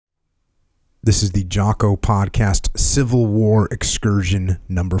This is the Jocko podcast, Civil War Excursion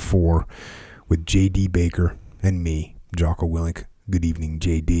number 4, with J.D. Baker and me, Jocko Willink. Good evening,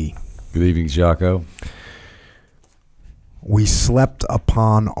 J.D. Good evening, Jocko. We slept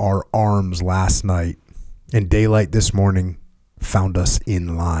upon our arms last night, and daylight this morning found us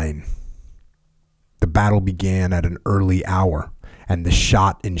in line. The battle began at an early hour, and the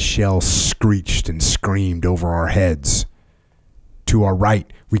shot and shell screeched and screamed over our heads. To our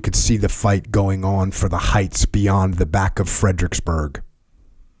right, we could see the fight going on for the heights beyond the back of Fredericksburg.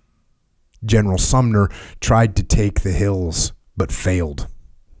 General Sumner tried to take the hills, but failed.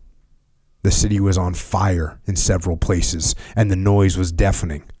 The city was on fire in several places, and the noise was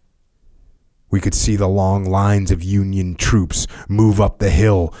deafening. We could see the long lines of Union troops move up the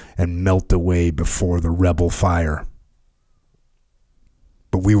hill and melt away before the rebel fire.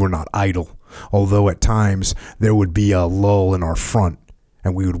 But we were not idle, although at times there would be a lull in our front,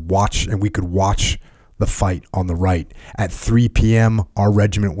 and we could watch the fight on the right. At 3 p.m., our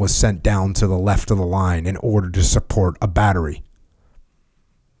regiment was sent down to the left of the line in order to support a battery.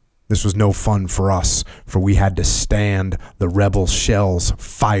 This was no fun for us, for we had to stand the rebel shells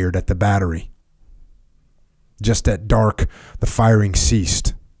fired at the battery. Just at dark, the firing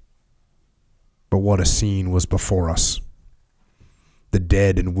ceased. But what a scene was before us. The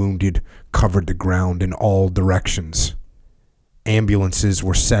dead and wounded covered the ground in all directions. Ambulances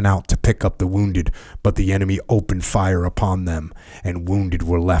were sent out to pick up the wounded, but the enemy opened fire upon them, and wounded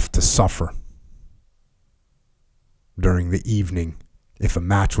were left to suffer. During the evening, if a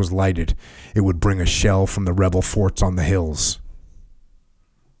match was lighted, it would bring a shell from the rebel forts on the hills.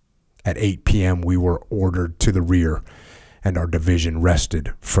 At 8 p.m., we were ordered to the rear, and our division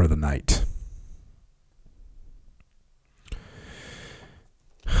rested for the night.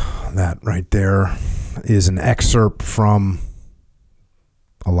 That right there is an excerpt from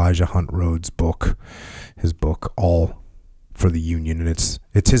Elijah Hunt Rhodes' book, his book, All for the Union. And it's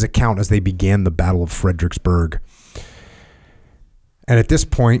his account as they began the Battle of Fredericksburg. And at this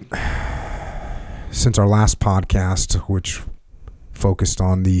point, since our last podcast, which focused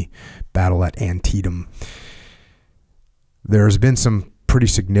on the battle at Antietam, there's been some pretty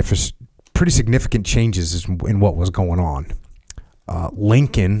significant changes in what was going on.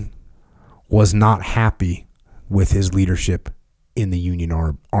 Lincoln was not happy with his leadership in the Union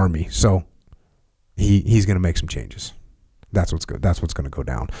Army, so he's going to make some changes. That's what's good. That's what's going to go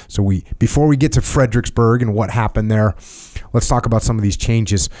down. So before we get to Fredericksburg and what happened there, let's talk about some of these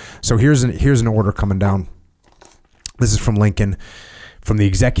changes. So here's an order coming down. This is from Lincoln, from the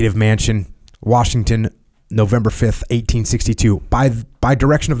Executive Mansion, Washington, November 5th, 1862. By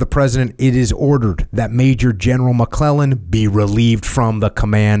direction of the President, it is ordered that Major General McClellan be relieved from the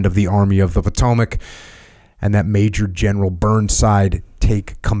command of the Army of the Potomac, and that Major General Burnside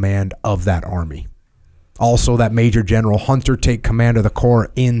take command of that army. Also, that Major General Hunter take command of the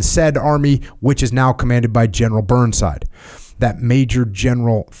corps in said army, which is now commanded by General Burnside. That Major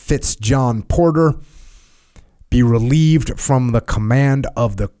General Fitzjohn Porter be relieved from the command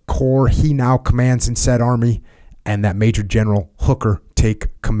of the corps he now commands in said army, and that Major General Hooker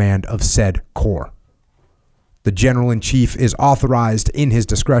take command of said corps. The General-in-Chief is authorized in his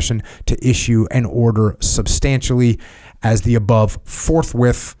discretion to issue an order substantially as the above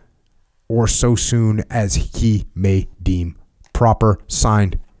forthwith or so soon as he may deem proper.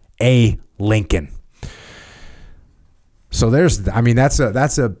 Signed, A. Lincoln. So there's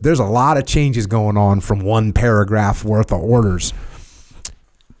a lot of changes going on from one paragraph worth of orders.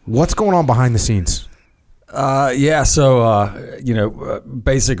 What's going on behind the scenes?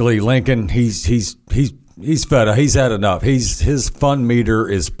 Basically Lincoln, he's fed up. He's had enough. His fun meter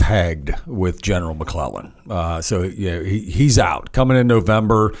is pegged with General McClellan. He's out coming in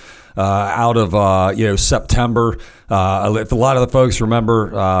November. Out of September. If a lot of the folks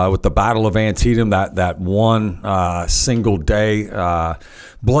remember with the Battle of Antietam, that one single day,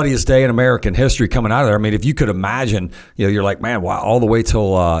 bloodiest day in American history coming out of there. I mean, if you could imagine, you're like, man, wow, all the way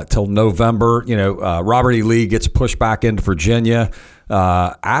till November. Robert E. Lee gets pushed back into Virginia.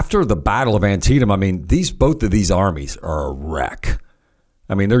 After the Battle of Antietam, I mean, both of these armies are a wreck.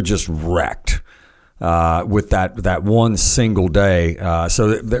 I mean, they're just wrecked. With that one single day.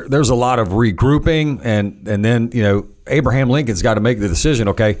 So there's a lot of regrouping, and then, Abraham Lincoln's got to make the decision,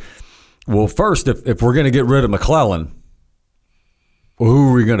 okay, well, first, if we're going to get rid of McClellan, well, who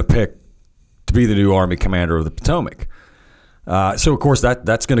are we going to pick to be the new Army commander of the Potomac? So, of course,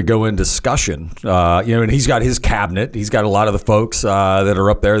 that's going to go in discussion, and he's got his cabinet. He's got a lot of the folks that are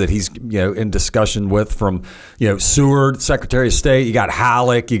up there that he's, in discussion with, from, Seward, Secretary of State. You got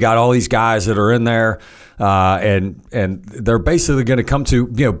Halleck. You got all these guys that are in there. and they're basically going to come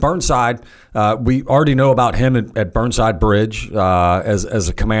to Burnside. We already know about him at Burnside Bridge as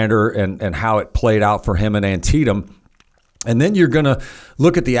a commander and how it played out for him in Antietam. And then you're going to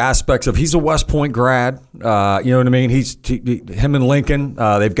look at the aspects of he's a West Point grad. You know what I mean? Him and Lincoln,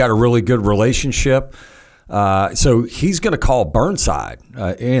 they've got a really good relationship. So he's going to call Burnside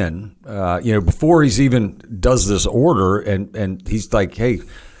in, before he's even does this order. And he's like, hey,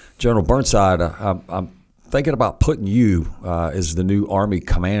 General Burnside, I'm thinking about putting you as the new Army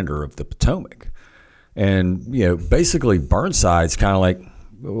commander of the Potomac. And, basically Burnside's kind of like,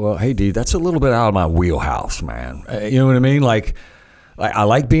 well, hey, dude, that's a little bit out of my wheelhouse, man. You know what I mean? Like I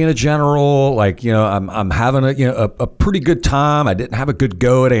like being a general. Like, I'm having a pretty good time. I didn't have a good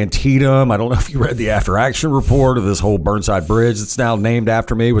go at Antietam. I don't know if you read the after action report of this whole Burnside Bridge that's now named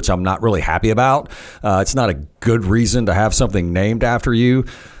after me, which I'm not really happy about. It's not a good reason to have something named after you.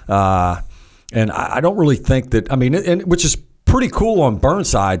 And I don't really think that, which is pretty cool on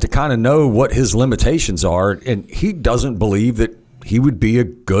Burnside to kind of know what his limitations are. And he doesn't believe that he would be a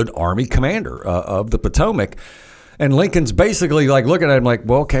good Army commander of the Potomac. And Lincoln's basically like looking at him like,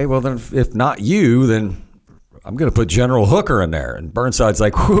 well, okay, well, then if not you, then I'm going to put General Hooker in there. And Burnside's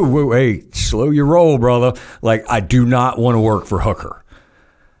like, whoa, hey, slow your roll, brother. Like, I do not want to work for Hooker.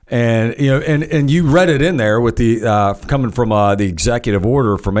 And, and you read it in there with the coming from the executive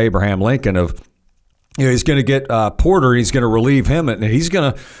order from Abraham Lincoln of, he's going to get Porter, he's going to relieve him, and he's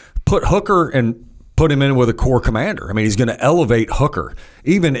going to put Hooker and put him in with a corps commander. He's going to elevate Hooker.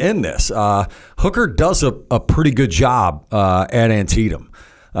 Even in this, Hooker does a pretty good job at Antietam.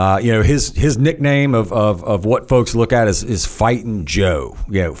 His nickname of what folks look at is Fighting Joe.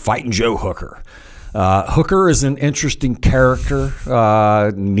 Fighting Joe Hooker. Hooker is an interesting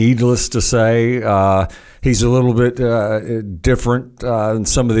character. Needless to say, he's a little bit different than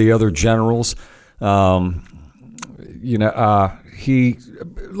some of the other generals.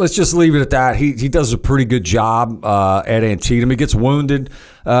 Let's just leave it at that. He does a pretty good job at Antietam. He gets wounded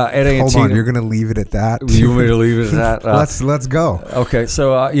at Antietam. Hold on, you're going to leave it at that? You want me to leave it at that? Let's go. Okay,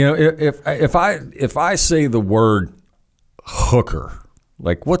 so if I say the word hooker,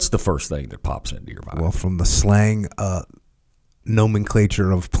 like what's the first thing that pops into your mind? Well, from the slang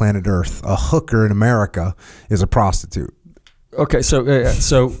nomenclature of planet Earth, a hooker in America is a prostitute. Okay,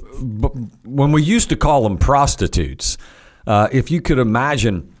 so when we used to call them prostitutes, if you could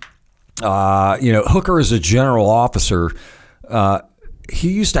imagine, Hooker as a general officer,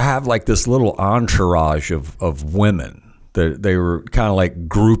 he used to have like this little entourage of women that they were kind of like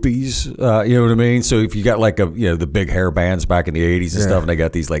groupies. You know what I mean? So if you got like the big hair bands back in the 80s and stuff, and they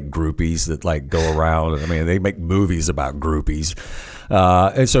got these like groupies that like go around. And, they make movies about groupies.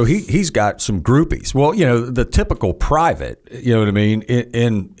 And so he's got some groupies. Well, the typical private, you know what I mean,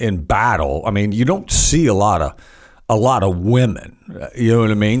 in battle, you don't see a lot of women, you know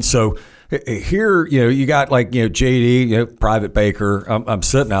what I mean? So here, you got like, JD, Private Baker. I'm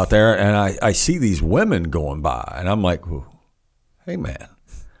sitting out there and I see these women going by and I'm like, hey man,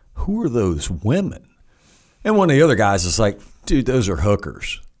 who are those women? And one of the other guys is like, dude, those are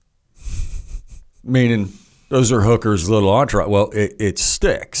hookers. Meaning those are hookers' little entourage. Well, it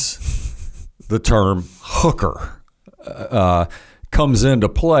sticks. The term hooker comes into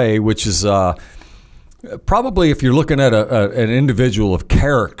play, which is probably if you're looking at an individual of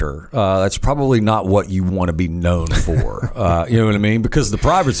character, that's probably not what you want to be known for. You know what I mean? Because the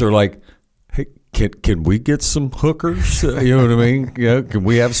privates are like, hey, can we get some hookers? You know what I mean? Can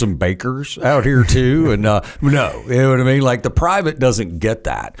we have some bakers out here too? And no, you know what I mean? Like the private doesn't get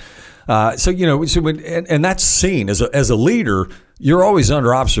that. And that's seen as a leader. You're always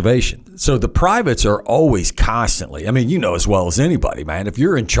under observation. So the privates are always constantly, as well as anybody, man, if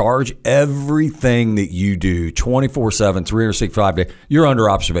you're in charge, everything that you do 24/7, 365 days, you're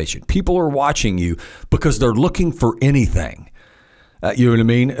under observation. People are watching you because they're looking for anything. You know what I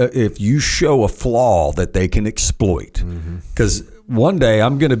mean? If you show a flaw that they can exploit. Because one day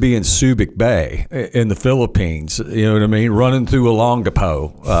I'm going to be in Subic Bay in the Philippines, you know what I mean, running through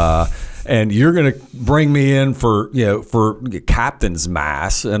Olongapo. And you're going to bring me in for captain's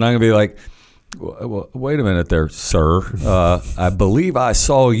mass. And I'm going to be like, well, wait a minute there, sir. I believe I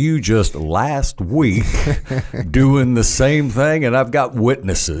saw you just last week doing the same thing, and I've got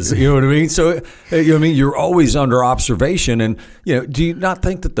witnesses. You know what I mean? So, you're always under observation. And, do you not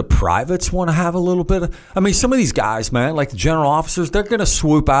think that the privates want to have a little bit of, some of these guys, man, like the general officers, they're going to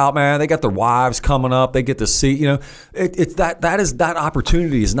swoop out, man. They got their wives coming up. They get to see, that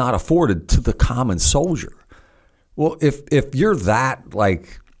opportunity is not afforded to the common soldier. Well, if you're that,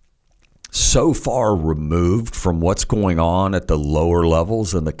 like, so far removed from what's going on at the lower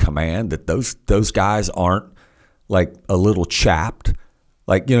levels in the command that those guys aren't like a little chapped.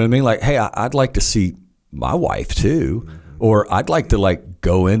 Like, you know what I mean? Like, hey, I'd like to see my wife too. Or I'd like to like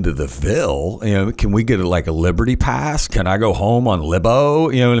go into the Ville. You know, can we get a Liberty Pass? Can I go home on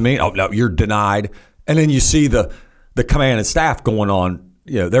Libo? You know what I mean? Oh no, you're denied. And then you see the command and staff going on.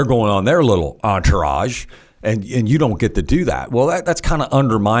 You know, they're going on their little entourage, and you don't get to do that. Well, that's kind of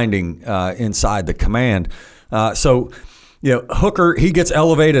undermining inside the command. So, you know, Hooker, he gets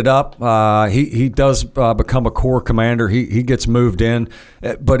elevated up. He does become a corps commander. He gets moved in.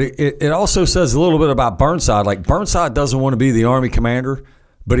 But it also says a little bit about Burnside. Like, Burnside doesn't want to be the Army commander,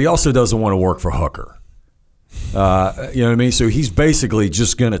 but he also doesn't want to work for Hooker. You know what I mean? So he's basically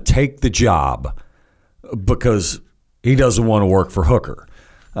just going to take the job because he doesn't want to work for Hooker,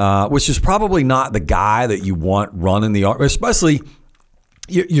 which is probably not the guy that you want running the Army, especially –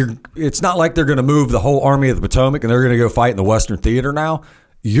 it's not like they're going to move the whole Army of the Potomac and they're going to go fight in the Western Theater now.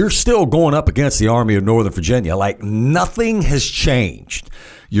 You're still going up against the Army of Northern Virginia. Like, nothing has changed.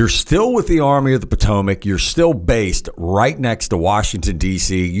 You're still with the Army of the Potomac. You're still based right next to Washington,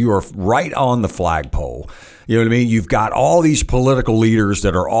 D.C. You are right on the flagpole. You know what I mean? You've got all these political leaders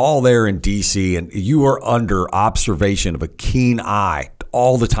that are all there in D.C., and you are under observation of a keen eye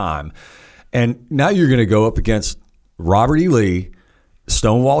all the time. And now you're going to go up against Robert E. Lee,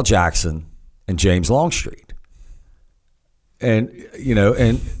 Stonewall Jackson, and James Longstreet. And, you know,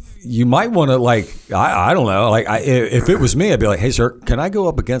 and you might want to, like, I don't know, like, if it was me, I'd be like, hey, sir, can I go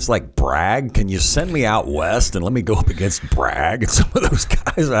up against, like, Bragg? Can you send me out west and let me go up against Bragg and some of those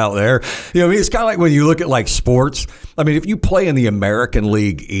guys out there? You know what I mean? It's kind of like when you look at, like, sports. I mean, if you play in the American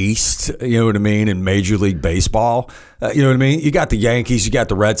League East, you know what I mean, in Major League Baseball, you know what I mean? You got the Yankees, you got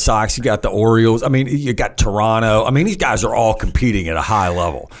the Red Sox, you got the Orioles. I mean, you got Toronto. I mean, these guys are all competing at a high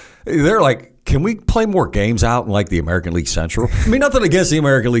level. They're like, can we play more games out in like the American League Central? I mean, nothing against the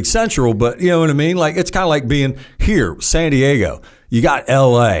American League Central, but you know what I mean? Like, it's kind of like being here, San Diego. You got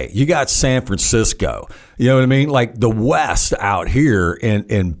LA, you got San Francisco. You know what I mean? Like the West out here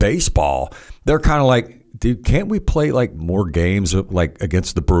in baseball, they're kind of like, dude, can't we play like more games like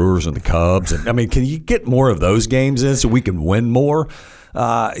against the Brewers and the Cubs? And I mean, can you get more of those games in so we can win more?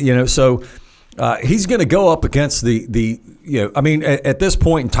 You know, so he's going to go up against the you know, I mean, at this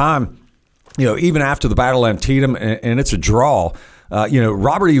point in time, you know, even after the Battle of Antietam, and it's a draw, you know,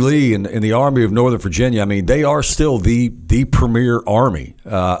 Robert E. Lee and the Army of Northern Virginia, I mean, they are still the premier army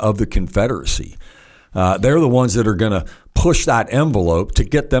of the Confederacy. They're the ones that are going to push that envelope to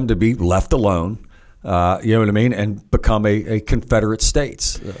get them to be left alone. You know what I mean, and become a Confederate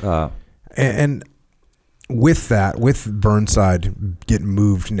states. And with that, with Burnside getting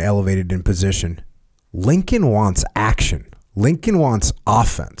moved and elevated in position, Lincoln wants action. Lincoln wants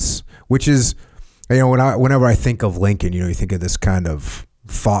offense, which is, you know, whenever I think of Lincoln, you know, you think of this kind of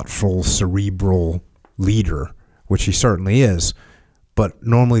thoughtful, cerebral leader, which he certainly is. But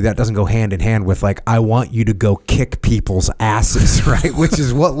normally that doesn't go hand in hand with, like, I want you to go kick people's asses, right? Which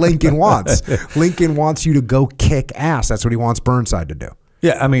is what Lincoln wants. Lincoln wants you to go kick ass. That's what he wants Burnside to do.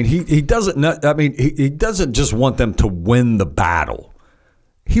 Yeah, I mean, he doesn't. I mean, he doesn't just want them to win the battle.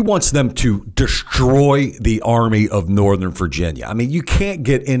 He wants them to destroy the Army of Northern Virginia. I mean, you can't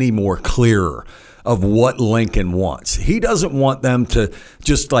get any more clearer of what Lincoln wants. He doesn't want them to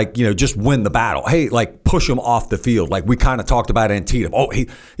just, like, you know, just win the battle. Hey, like, push them off the field. Like we kind of talked about Antietam. Oh, he,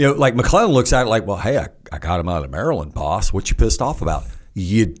 you know, like McClellan looks at it like, well, hey, I got him out of Maryland, boss. What you pissed off about?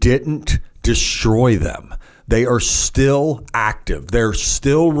 You didn't destroy them. They are still active. They're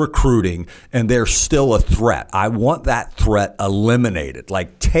still recruiting, and they're still a threat. I want that threat eliminated.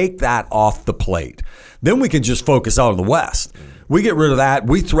 Like, take that off the plate. Then we can just focus on the West. We get rid of that.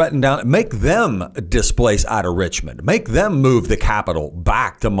 We threaten down, make them displace out of Richmond. Make them move the capital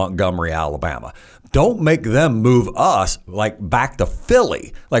back to Montgomery, Alabama. Don't make them move us like back to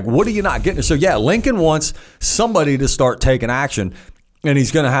Philly. Like, what are you not getting? So yeah, Lincoln wants somebody to start taking action, and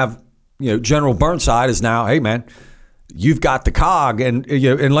he's going to have, you know, General Burnside is now, hey man, you've got the cog, and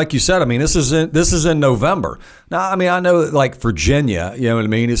you know, and like you said, I mean, this is in November. Now, I mean, I know that like Virginia, you know what I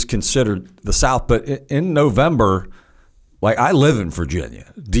mean, is considered the South, but in November, like I live in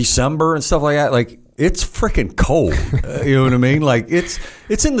Virginia, December and stuff like that, like it's freaking cold. You know what I mean? Like it's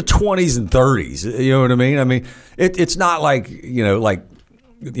in the 20s and 30s. You know what I mean? I mean, it's not like,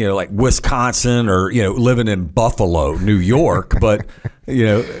 like Wisconsin or, living in Buffalo, New York, but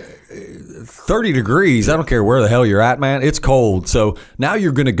 30 degrees, I don't care where the hell you're at, man, it's cold. So now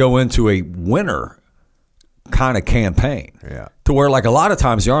you're going to go into a winter kind of campaign. Yeah. To where like a lot of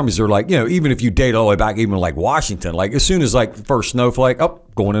times the armies are like, even if you date all the way back, even like Washington, like as soon as like the first snowflake,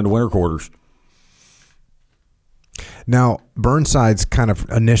 going into winter quarters. Now, Burnside's kind of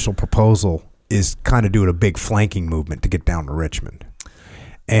initial proposal is kind of doing a big flanking movement to get down to Richmond.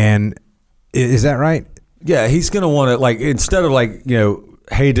 And is that right? Yeah, he's going to want to, like, instead of like,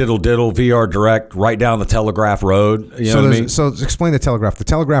 hey diddle diddle, VR direct, right down the Telegraph Road. You know what I mean? So explain the Telegraph. The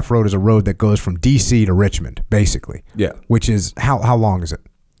Telegraph Road is a road that goes from D.C. to Richmond, basically. Yeah. Which is, how long is it?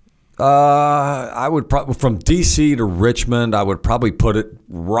 I would probably, from D.C. to Richmond, I would probably put it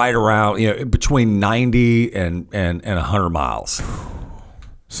right around, between 90 and 100 miles.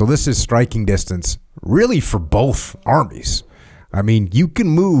 So this is striking distance, really, for both armies. I mean, you can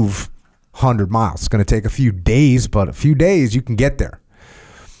move 100 miles. It's going to take a few days, but a few days you can get there.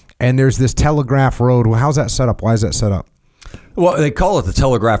 And there's this Telegraph Road. Well, how's that set up? Why is that set up? Well, they call it the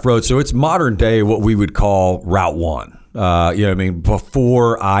Telegraph Road, so it's modern day what we would call Route 1.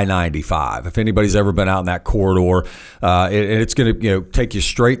 Before I-95. If anybody's ever been out in that corridor, it's going to take you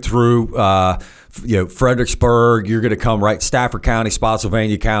straight through Fredericksburg. You're going to come right Stafford County,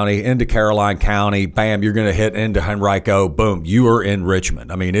 Spotsylvania County, into Caroline County. Bam, you're going to hit into Henrico. Boom, you are in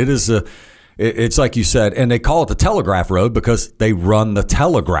Richmond. I mean, it's like you said, and they call it the Telegraph Road because they run the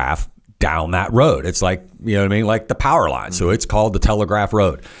telegraph down that road. It's like, like the power line. So it's called the Telegraph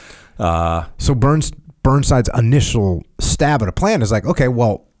Road. So Burnside's initial stab at a plan is like, okay,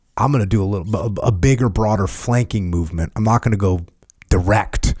 well, I'm going to do a bigger, broader flanking movement. I'm not going to go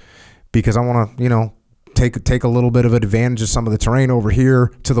direct because I want to, take a little bit of advantage of some of the terrain over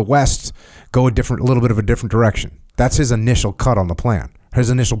here to the west, go a little bit of a different direction. That's his initial cut on the plan,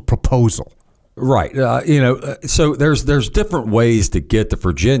 his initial proposal. Right. So there's different ways to get to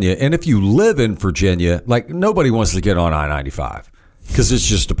Virginia. And if you live in Virginia, like nobody wants to get on I-95. Because it's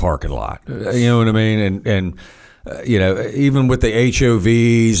just a parking lot, you know what I mean? And even with the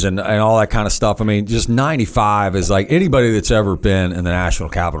HOVs and all that kind of stuff, I mean, just 95 is like anybody that's ever been in the National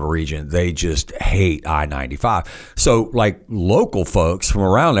Capital Region, they just hate I-95. So like local folks from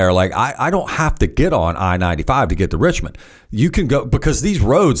around there, like I don't have to get on I-95 to get to Richmond. You can go, because these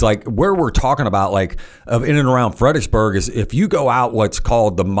roads, like where we're talking about, like in and around Fredericksburg, is if you go out what's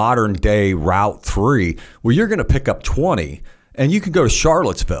called the modern day Route 3, where you're going to pick up 20, and you can go to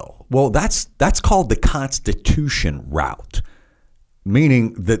Charlottesville. Well, that's called the Constitution route,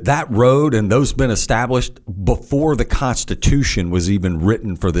 meaning that road and those been established before the Constitution was even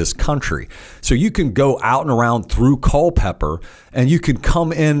written for this country. So you can go out and around through Culpeper, and you can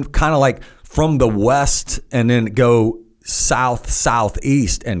come in kind of like from the west and then go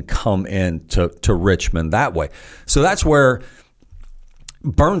southeast and come in to Richmond that way. So that's where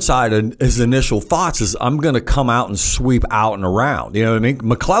Burnside, his initial thoughts is, I'm going to come out and sweep out and around. You know what I mean?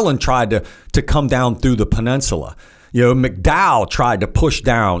 McClellan tried to come down through the peninsula. McDowell tried to push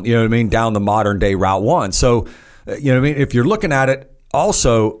down, down the modern day Route 1. So, if you're looking at it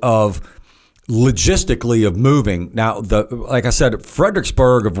also of logistically of moving. Now, like I said,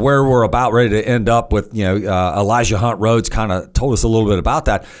 Fredericksburg, of where we're about ready to end up with, Elijah Hunt Roads kind of told us a little bit about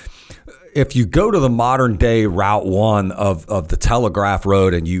that. If you go to the modern day Route 1 of the Telegraph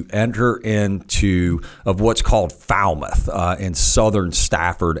Road and you enter into of what's called Falmouth in southern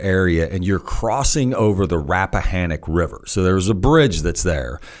Stafford area, and you're crossing over the Rappahannock River. So there's a bridge that's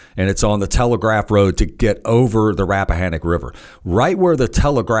there, and it's on the Telegraph Road to get over the Rappahannock River. Right where the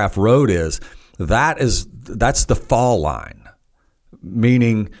Telegraph Road is, that's the fall line,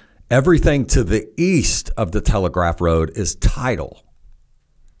 meaning everything to the east of the Telegraph Road is tidal.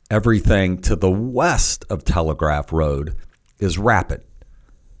 Everything to the west of Telegraph Road is rapid,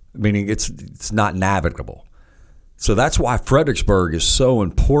 meaning it's not navigable. So that's why Fredericksburg is so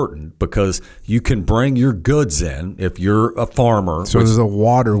important, because you can bring your goods in if you're a farmer. So there's a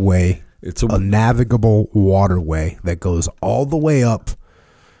waterway. It's a navigable waterway that goes all the way up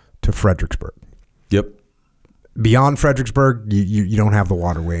to Fredericksburg. Yep. Beyond Fredericksburg, you don't have the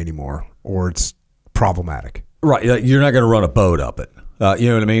waterway anymore, or it's problematic. Right. You're not going to run a boat up it. You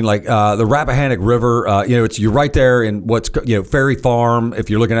know what I mean? Like the Rappahannock River, you're right there in what's, Ferry Farm. If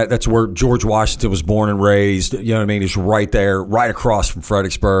you're looking at, that's where George Washington was born and raised. You know what I mean? It's right there, right across from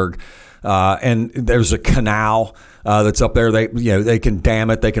Fredericksburg. And there's a canal that's up there. They can dam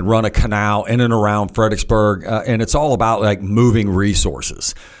it. They can run a canal in and around Fredericksburg. And it's all about like moving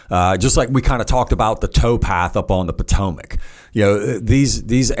resources. Just like we kind of talked about the towpath up on the Potomac.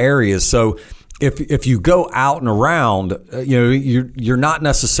 These areas. So if you go out and around, you're not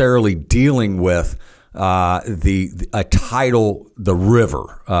necessarily dealing with a tidal, the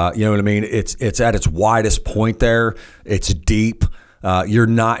river. You know what I mean? It's at its widest point there. It's deep. You're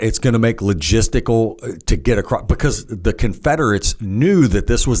not. It's going to make logistical to get across, because the Confederates knew that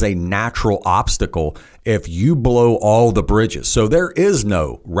this was a natural obstacle if you blow all the bridges. So there is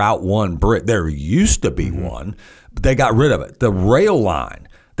no Route 1 bridge. There used to be one, but they got rid of it. The rail line,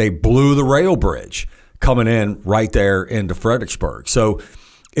 they blew the rail bridge coming in right there into Fredericksburg. So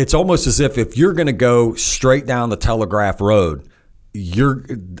it's almost as if you're going to go straight down the Telegraph Road,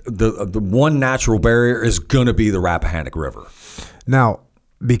 the one natural barrier is going to be the Rappahannock River. Now,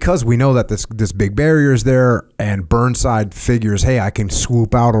 because we know that this big barrier is there, and Burnside figures, hey, I can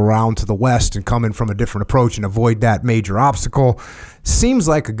swoop out around to the west and come in from a different approach and avoid that major obstacle, seems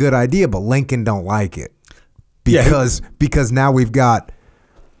like a good idea, but Lincoln don't like it because now we've got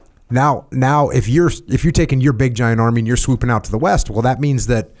now if you're taking your big giant army and you're swooping out to the west, well, that means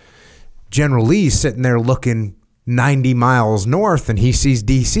that General Lee's sitting there looking 90 miles north, and he sees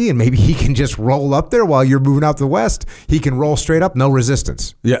D.C., and maybe he can just roll up there while you're moving out to the west. He can roll straight up, no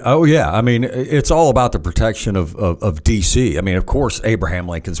resistance. Yeah. Oh, yeah. I mean, it's all about the protection of D.C. I mean, of course, Abraham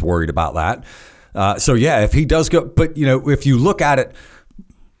Lincoln's worried about that. So, yeah, if he does go, but, if you look at it,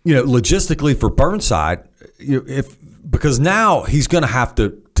 logistically for Burnside, because now he's going to have to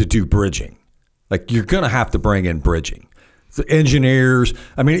do bridging. Like, you're going to have to bring in bridging. The engineers,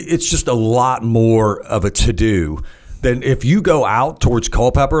 I mean, it's just a lot more of a to-do than if you go out towards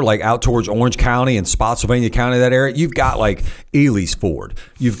Culpeper, like out towards Orange County and Spotsylvania County, that area. You've got like Ely's Ford.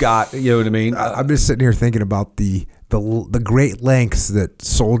 You've got, you know what I mean? I'm just sitting here thinking about the great lengths that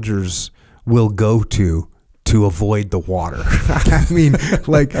soldiers will go to avoid the water. I mean,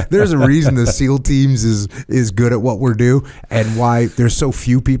 like, there's a reason the SEAL teams is good at what we're doing, and why there's so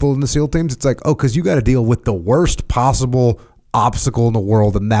few people in the SEAL teams. It's like, because you got to deal with the worst possible obstacle in the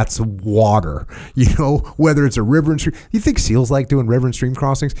world, and that's water. Whether it's a river and stream. You think SEALs like doing river and stream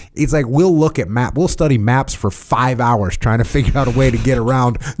crossings? It's like, we'll study maps for 5 hours trying to figure out a way to get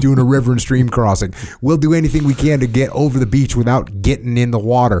around doing a river and stream crossing. We'll do anything we can to get over the beach without getting in the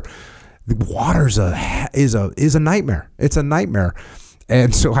water. The water is a nightmare. It's a nightmare.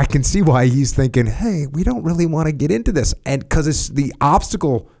 And so I can see why he's thinking, hey, we don't really want to get into this. And because it's the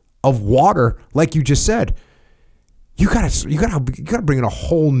obstacle of water, like you just said, you gotta bring in a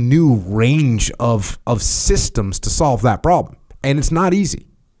whole new range of systems to solve that problem. And it's not easy.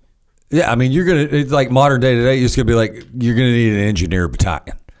 Yeah, I mean, it's like modern day today, it's gonna be like, you're gonna need an engineer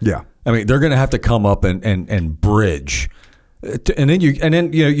battalion. Yeah. I mean, they're gonna have to come up and bridge. And then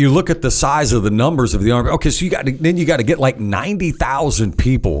you look at the size of the numbers of the army. Okay, so you got to get like 90,000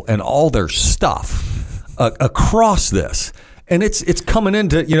 people and all their stuff across this, and it's coming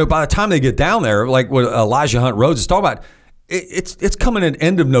into, by the time they get down there, like what Elijah Hunt Rhodes is talking about, it's coming in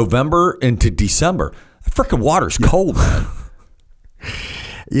end of November into December. The freaking water's cold, man.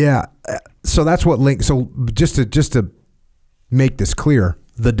 Yeah, so that's what So just to make this clear,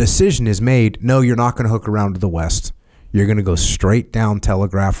 the decision is made. No, you're not going to hook around to the west. You're going to go straight down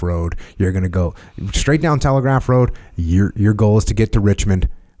Telegraph Road. You're going to go straight down Telegraph Road. Your goal is to get to Richmond,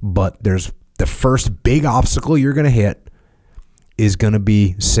 but there's the first big obstacle you're going to hit is going to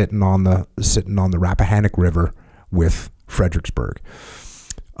be sitting on the Rappahannock River with Fredericksburg.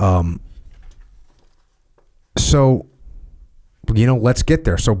 So let's get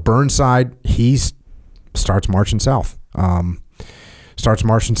there. So Burnside, he starts marching south. Down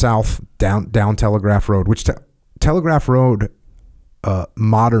Telegraph Road, which Telegraph Road,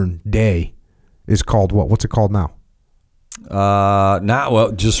 modern day, is called what? What's it called now?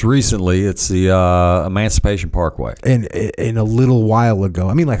 Just recently, it's the Emancipation Parkway. And a little while ago,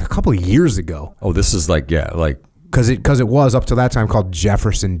 I mean, like a couple of years ago. Oh, this is because it was up to that time called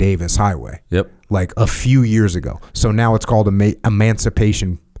Jefferson Davis Highway. Yep. Like a few years ago. So now it's called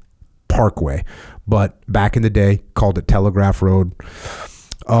Emancipation Parkway, but back in the day, called it Telegraph Road.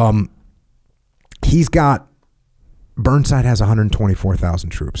 Burnside has 124,000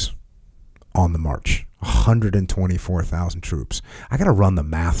 troops on the march. 124,000 troops. I got to run the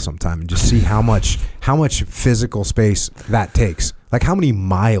math sometime and just see how much physical space that takes. Like, how many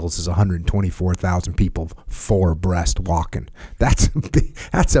miles is 124,000 people four abreast walking?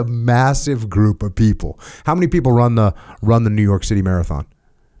 That's a massive group of people. How many people run the New York City Marathon?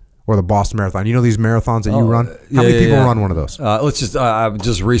 Or the Boston Marathon. You know these marathons that you run? How many people run one of those? I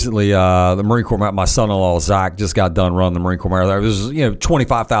just recently, the Marine Corps, my son-in-law, Zach, just got done running the Marine Corps Marathon. There was,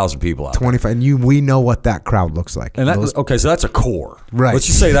 25,000 people out 25, and we know what that crowd looks like. And so that's a core. Right. Let's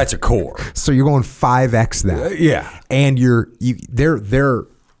just say that's a core. So you're going 5X that. Yeah. And they're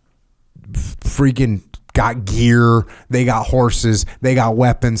freaking got gear, they got horses, they got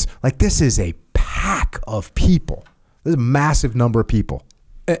weapons. Like, this is a pack of people. This is a massive number of people.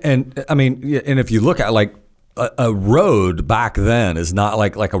 And I mean, and if you look at, like, a road back then is not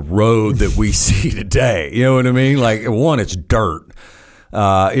like a road that we see today. You know what I mean? Like, one, it's dirt. You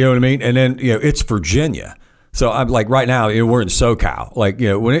know what I mean? And then, it's Virginia. So I'm like, right now, we're in SoCal. Like,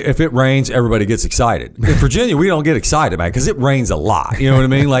 if it rains, everybody gets excited. In Virginia, we don't get excited, man, because it rains a lot. You know what I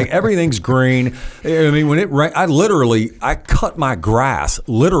mean? Like, everything's green. You know what I mean? When it rains, I cut my grass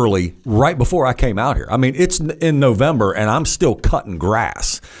literally right before I came out here. I mean, it's in November, and I'm still cutting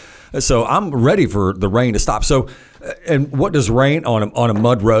grass. So I'm ready for the rain to stop. So, and what does rain on a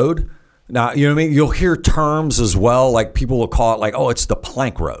mud road? Now, you know what I mean? You'll hear terms as well, like people will call it like, oh, it's the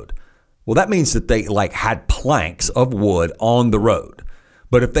plank road. Well, that means that they like had planks of wood on the road.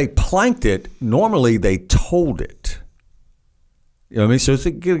 But if they planked it, normally they tolled it. You know what I mean? So it's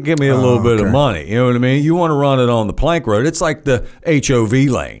give me a little bit of money. You know what I mean? You want to run it on the plank road. It's like the HOV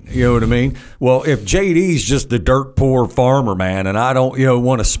lane. You know what I mean? Well, if JD's just the dirt poor farmer, man, and I don't,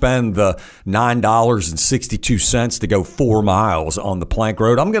 want to spend the $9.62 to go 4 miles on the plank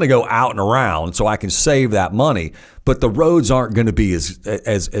road, I'm going to go out and around so I can save that money. But the roads aren't going to be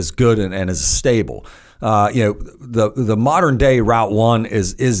as good and as stable. The modern day Route 1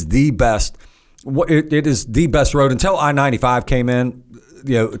 is the best. It is the best road until I-95 came in.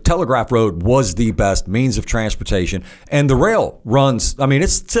 Telegraph Road was the best means of transportation, and the rail runs. I mean,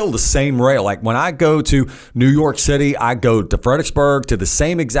 it's still the same rail. Like when I go to New York City, I go to Fredericksburg to the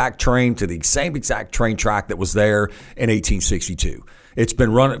same exact train track that was there in 1862. It's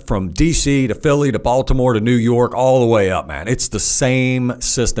been running from D.C. to Philly to Baltimore to New York all the way up, man. It's the same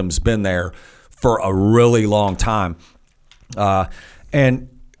system's been there for a really long time, and.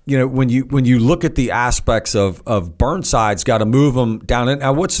 When you look at the aspects of Burnside's got to move him down.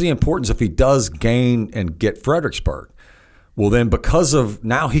 Now, what's the importance if he does gain and get Fredericksburg? Well, then because of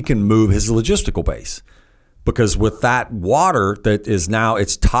now he can move his logistical base, because with that water that is now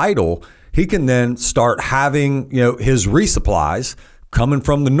it's tidal, he can then start having his resupplies coming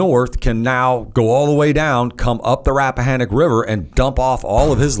from the north can now go all the way down, come up the Rappahannock River, and dump off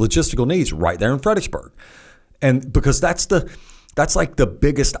all of his logistical needs right there in Fredericksburg, and because that's like the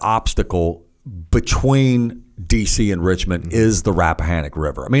biggest obstacle between D.C. and Richmond is the Rappahannock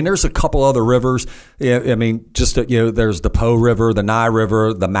River. I mean, there's a couple other rivers. I mean, just there's the Po River, the Nye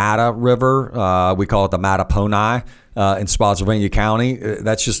River, the Matta River. We call it the Mattaponi in Spotsylvania County.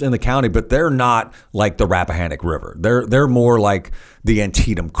 That's just in the county, but they're not like the Rappahannock River. They're more like the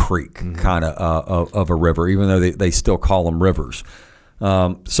Antietam Creek kind of a river, even though they still call them rivers.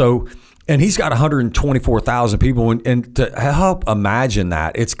 And he's got 124,000 people. And to help imagine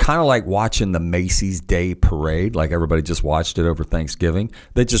that, it's kind of like watching the Macy's Day Parade, like everybody just watched it over Thanksgiving.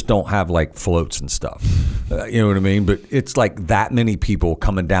 They just don't have like floats and stuff. You know what I mean? But it's like that many people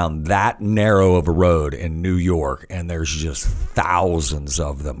coming down that narrow of a road in New York, and there's just thousands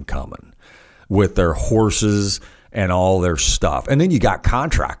of them coming with their horses and all their stuff. And then you got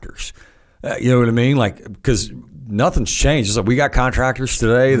contractors. You know what I mean? Like, because nothing's changed. It's like we got contractors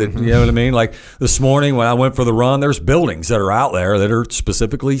today that, you know what I mean? Like this morning when I went for the run, there's buildings that are out there that are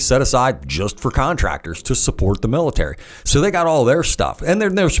specifically set aside just for contractors to support the military. So they got all their stuff. And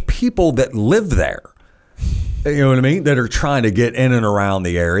then there's people that live there, you know what I mean, that are trying to get in and around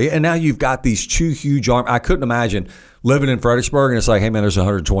the area. And now you've got these two huge arms. I couldn't imagine living in Fredericksburg and it's like, hey, man, there's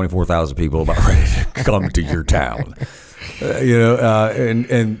 124,000 people about ready to come to your town. There's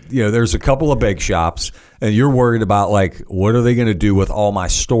a couple of bake shops, and you're worried about like, what are they going to do with all my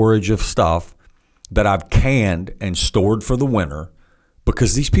storage of stuff that I've canned and stored for the winter?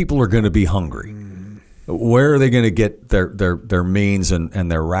 Because these people are going to be hungry. Where are they going to get their means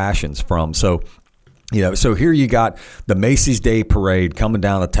and their rations from? So, so here you got the Macy's Day Parade coming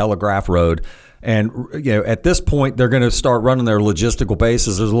down the Telegraph Road. And, at this point, they're going to start running their logistical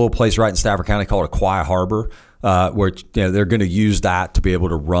bases. There's a little place right in Stafford County called Aquia Harbor, where they're going to use that to be able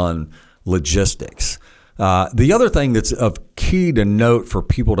to run logistics. The other thing that's of key to note for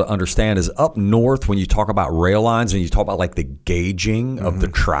people to understand is up north, when you talk about rail lines and you talk about like the gauging of the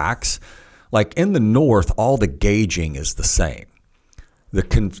tracks, like in the north, all the gauging is the same.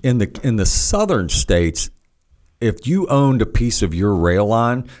 In the southern states, if you owned a piece of your rail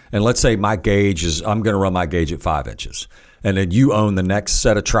line, and let's say my gauge is, I'm going to run my gauge at 5 inches, and then you own the next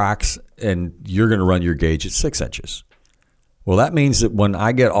set of tracks and you're going to run your gauge at 6 inches. Well, that means that when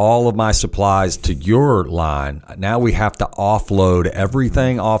I get all of my supplies to your line, now we have to offload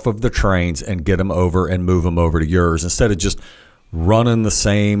everything off of the trains and get them over and move them over to yours instead of just running the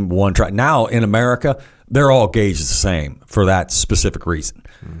same one track. Now in America, they're all gauged the same for that specific reason.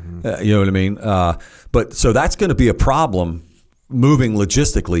 You know what I mean? But so that's going to be a problem moving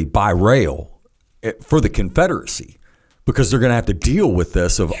logistically by rail for the Confederacy, because they're going to have to deal with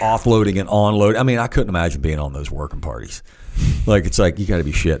this of offloading and onloading. I mean, I couldn't imagine being on those working parties. Like, it's like, you got to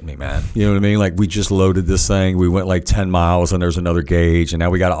be shitting me, man. You know what I mean? Like, we just loaded this thing. We went like 10 miles and there's another gauge and now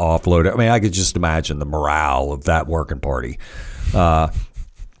we got to offload it. I mean, I could just imagine the morale of that working party.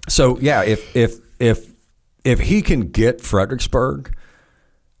 So yeah, if he can get Fredericksburg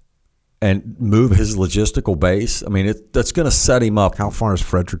and move his logistical base, I mean, that's going to set him up. How far is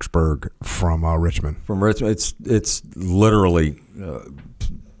Fredericksburg from Richmond? From Richmond, it's literally,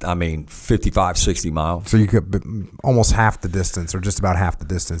 55, 60 miles. So you could almost half the distance, or just about half the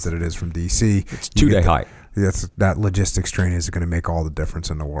distance that it is from D.C. It's 2-day hike. That logistics strain is going to make all the difference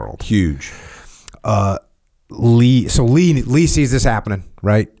in the world. Huge. Lee sees this happening,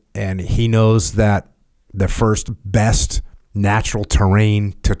 right? And he knows that the first best natural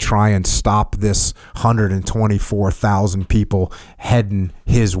terrain to try and stop this 124,000 people heading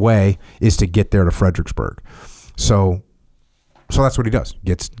his way is to get there to Fredericksburg. So that's what he does.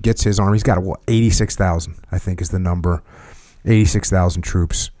 Gets his army. He's got 86,000, I think is the number. 86,000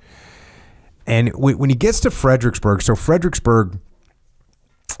 troops. And when he gets to Fredericksburg, so Fredericksburg,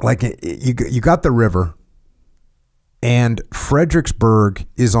 like, you got the river, and Fredericksburg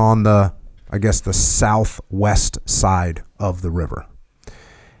is on the southwest side of the river.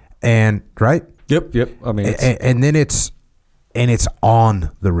 And right? Yep. I mean, and then it's on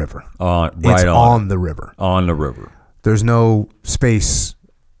the river. On the river. On the river. There's no space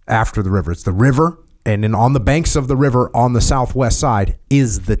after the river. It's the river, and then on the banks of the river on the southwest side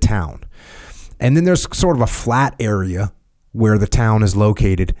is the town. And then there's sort of a flat area where the town is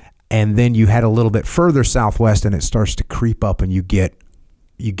located, and then you head a little bit further southwest and it starts to creep up, and you get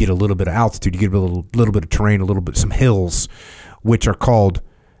a little bit of altitude, you get a little bit of terrain, some hills, which are called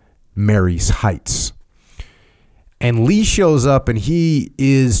Mary's Heights. And Lee shows up, and he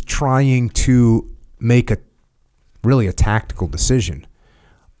is trying to make a tactical decision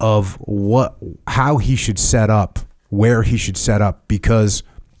of how he should set up, where he should set up, because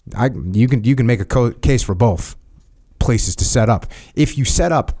you can make a case for both places to set up. If you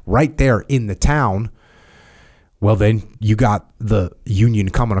set up right there in the town, well, then you got the Union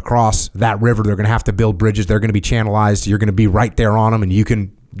coming across that river. They're going to have to build bridges. They're going to be channelized. You're going to be right there on them, and you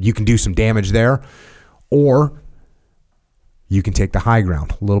can do some damage there. Or you can take the high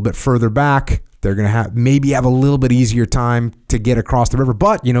ground a little bit further back. They're going to have a a little bit easier time to get across the river,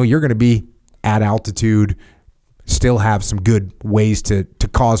 but you're going to be at altitude, still have some good ways to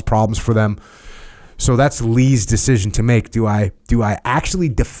cause problems for them. So that's Lee's decision to make. Do I actually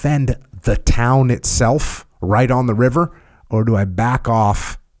defend the town itself right on the river, or do I back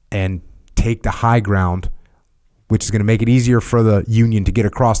off and take the high ground, which is going to make it easier for the Union to get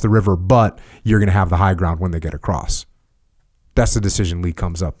across the river, but you're going to have the high ground when they get across? That's the decision Lee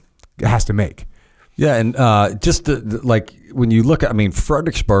has to make. Yeah, and like when you look at,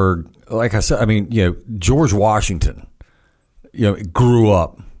 Fredericksburg, like I said, George Washington, grew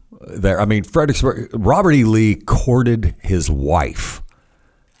up there. Fredericksburg, Robert E. Lee courted his wife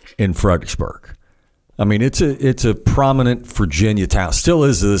in Fredericksburg. It's a prominent Virginia town, still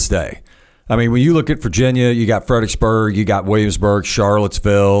is to this day. When you look at Virginia, you got Fredericksburg, you got Williamsburg,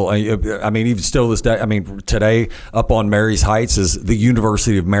 Charlottesville. Even still this day, today up on Mary's Heights is the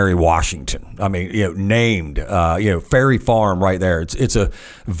University of Mary Washington. Named, Ferry Farm right there. It's a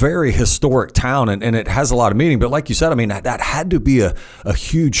very historic town, and it has a lot of meaning. But like you said, that had to be a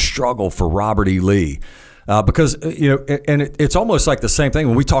huge struggle for Robert E. Lee, because, it's almost like the same thing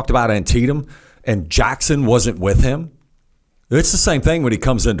when we talked about Antietam and Jackson wasn't with him. It's the same thing when he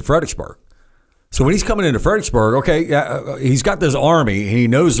comes into Fredericksburg. So when he's coming into Fredericksburg, okay, he's got this army. He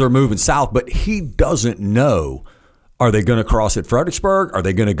knows they're moving south, but he doesn't know, are they going to cross at Fredericksburg? Are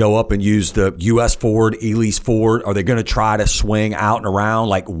they going to go up and use the U.S. Ford, Ely's Ford? Are they going to try to swing out and around?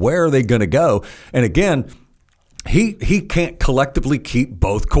 Like, where are they going to go? And again, he can't collectively keep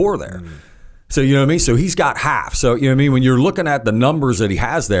both corps there. So, you know what I mean? So he's got half. So, you know what I mean? When you're looking at the numbers that he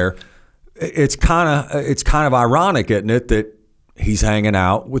has there, it's kind of ironic, isn't it, that he's hanging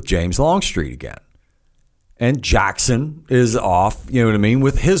out with James Longstreet again. And Jackson is off, you know what I mean,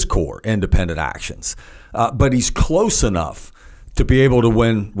 with his corps, independent actions. But he's close enough to be able to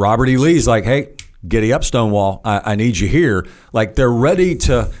win. Robert E. Lee's like, hey, giddy up, Stonewall. I need you here. Like, they're ready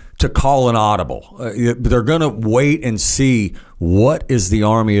to call an audible. They're going to wait and see what is the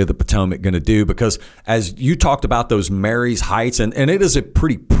Army of the Potomac going to do, because as you talked about those Mary's Heights, and it is a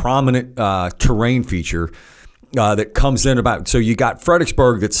pretty prominent terrain feature that comes in about. So you got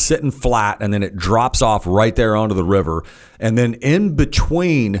Fredericksburg that's sitting flat, and then it drops off right there onto the river. And then in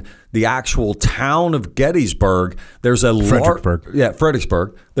between the actual town of Gettysburg, there's a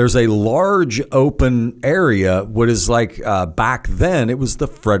Fredericksburg. There's a large open area. What is like back then, it was the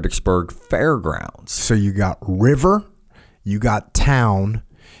Fredericksburg Fairgrounds. So you got river, you got town,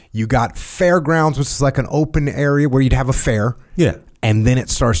 you got fairgrounds, which is like an open area where you'd have a fair. Yeah. And then it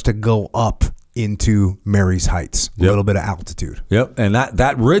starts to go up into Mary's Heights, a little bit of altitude. Yep. And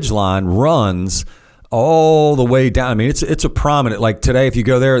that ridge line runs all the way down. I mean, it's a prominent, like today, if you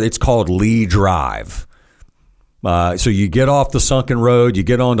go there, it's called Lee Drive. So you get off the sunken road, you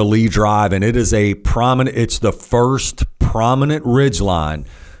get onto Lee Drive, and it is it's the first prominent ridge line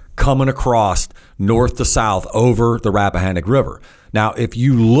coming across north to south over the Rappahannock River. Now, if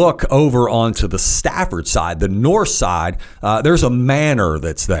you look over onto the Stafford side, the north side, there's a manor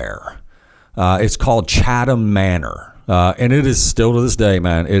that's there. It's called Chatham Manor. And it is still to this day,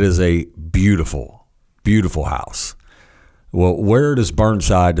 man, it is a beautiful, beautiful house. Well, where does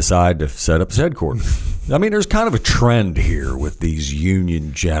Burnside decide to set up his headquarters? I mean, there's kind of a trend here with these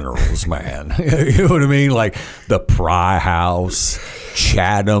Union generals, man. You know what I mean? Like the Pry House,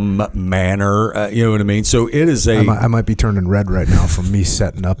 Chatham Manor, you know what I mean? So it is I might be turning red right now from me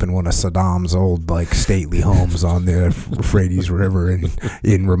setting up in one of Saddam's old, like, stately homes on the Euphrates River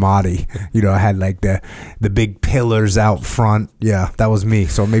in Ramadi. You know, I had, like, the big pillars out front. Yeah, that was me.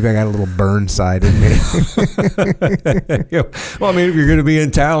 So maybe I got a little Burnside in me. Well, I mean, if you're going to be in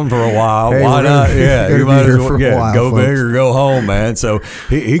town for a while, hey, why not? Yeah, you might as well go folks. big or go home, man. So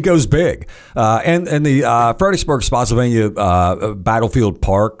he goes big. And the Fredericksburg, Spotsylvania Battlefield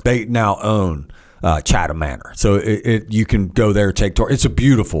Park, they now own Chatham Manor. So you can go there, take tour. It's a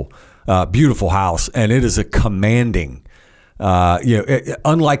beautiful, beautiful house, and it is a commanding.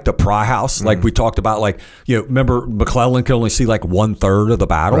 Unlike the Pry House, like we talked about, like, remember McClellan could only see like 1/3 of the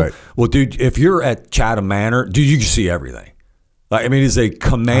battle. Right. Well, dude, if you're at Chatham Manor, dude, you can see everything. Like, I mean, it's a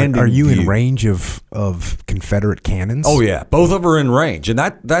commanding. Are you view. in range of Confederate cannons? Oh yeah, both of them are in range, and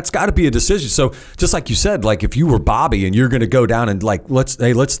that's got to be a decision. So just like you said, like if you were Bobby and you're going to go down and like let's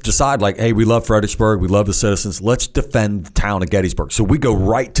decide, like, hey, we love Fredericksburg, we love the citizens, let's defend the town of Gettysburg. So we go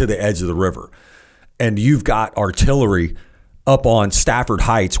right to the edge of the river, and you've got artillery up on Stafford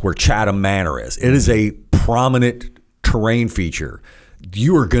Heights where Chatham Manor is. It is a prominent terrain feature.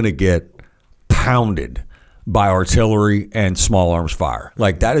 You are going to get pounded by artillery and small arms fire.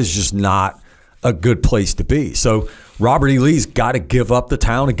 Like, that is just not a good place to be. So Robert E. Lee's got to give up the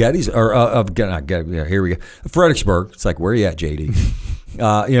town of here we go, Fredericksburg. It's like, where are you at, JD? You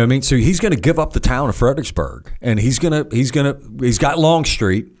know what I mean? So he's going to give up the town of Fredericksburg, and he's got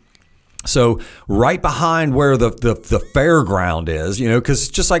Longstreet. So right behind where the fairground is, because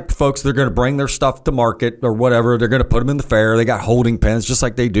just like folks, they're going to bring their stuff to market or whatever. They're going to put them in the fair. They got holding pens just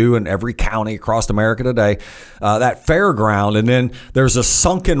like they do in every county across America today. That fairground, and then there's a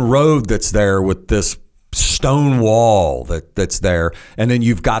sunken road that's there with this stone wall that's there, and then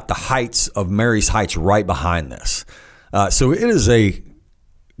you've got the heights of Mary's Heights right behind this. So it is a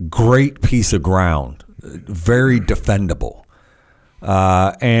great piece of ground, very defendable,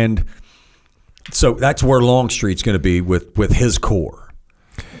 and so that's where Longstreet's going to be with his corps.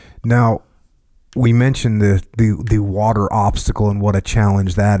 Now, we mentioned the water obstacle and what a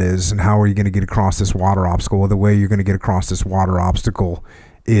challenge that is, and how are you going to get across this water obstacle? Well, the way you're going to get across this water obstacle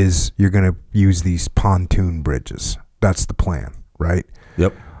is you're going to use these pontoon bridges. That's the plan, right?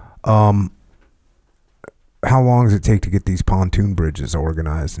 Yep. How long does it take to get these pontoon bridges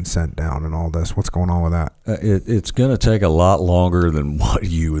organized and sent down and all this? What's going on with that? It's going to take a lot longer than what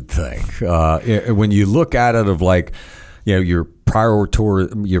you would think. When you look at it of like, your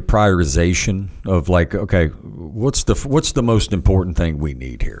prioritization of like, okay, what's the most important thing we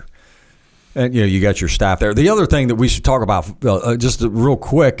need here? And you got your staff there. The other thing that we should talk about just real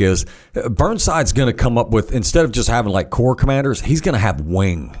quick is Burnside's going to come up with, instead of just having like corps commanders, he's going to have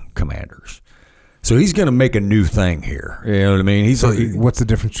wing commanders. So he's going to make a new thing here. You know what I mean? What's the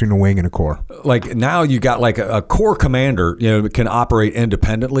difference between a wing and a corps? Like, now you got like a corps commander, can operate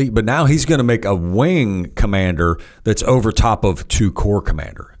independently, but now he's going to make a wing commander that's over top of two corps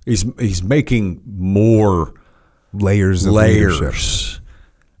commander. He's making more layers of leadership.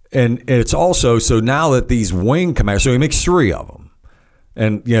 And it's also, so now that these wing commanders, so he makes 3 of them.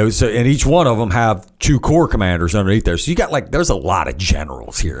 And, and each one of them have 2 corps commanders underneath there. So you got there's a lot of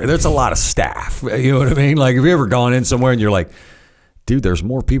generals here. There's a lot of staff. You know what I mean? Like, have you ever gone in somewhere and you're like, dude, there's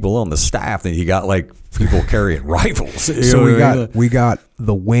more people on the staff than you got people carrying rifles. So we got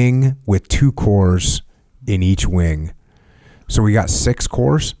the wing with 2 corps in each wing. So we got 6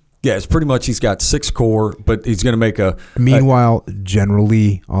 corps. Yeah, it's pretty much he's got 6 corps, but he's going to make a. Meanwhile, General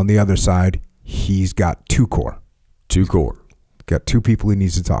Lee on the other side, he's got 2 corps. 2 corps. Got 2 people he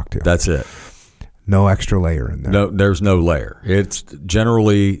needs to talk to. That's it. No extra layer in there. No, there's no layer. It's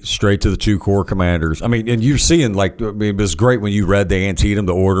generally straight to the 2 corps commanders. I mean, and you're seeing it was great when you read the Antietam,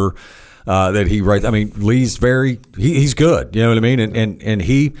 the order that he writes. I mean, Lee's he's good. You know what I mean? And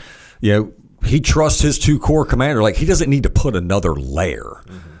he, he trusts his 2 corps commander. Like, he doesn't need to put another layer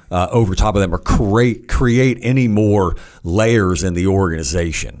over top of them or create any more layers in the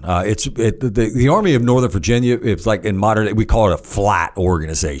organization. The Army of Northern Virginia, it's like in modern day, we call it a flat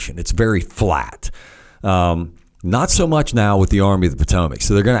organization. It's very flat. Not so much now with the Army of the Potomac.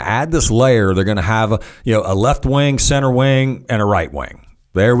 So they're going to add this layer. They're going to have a left wing, center wing, and a right wing.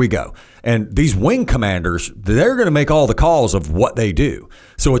 There we go. And these wing commanders, they're going to make all the calls of what they do.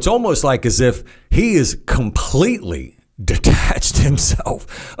 So it's almost like as if he is completely detached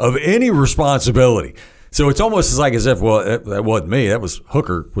himself of any responsibility. So it's almost as if, well, that wasn't me. That was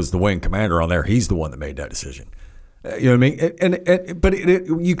Hooker was the wing commander on there. He's the one that made that decision. You know what I mean? But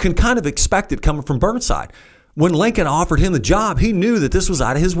you can kind of expect it coming from Burnside. When Lincoln offered him the job, he knew that this was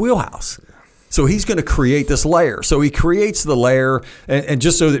out of his wheelhouse. So he's going to create this layer. So he creates the layer, and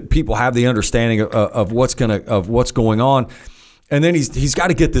just so that people have the understanding of what's going on, and then he's got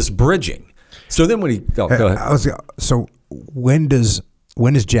to get this bridging. So then when go ahead. So when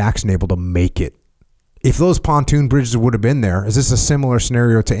is Jackson able to make it? If those pontoon bridges would have been there, is this a similar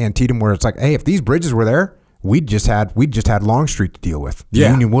scenario to Antietam where it's like, hey, if these bridges were there, we'd just had Longstreet to deal with. The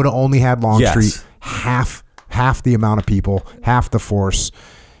Union would have only had Longstreet, half the amount of people, half the force.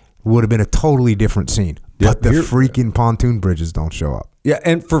 Would have been a totally different scene. But the freaking pontoon bridges don't show up. Yeah,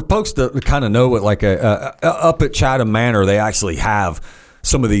 and for folks to kind of know what, like up at Chatham Manor, they actually have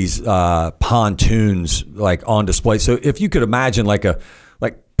some of these pontoons like on display. So if you could imagine like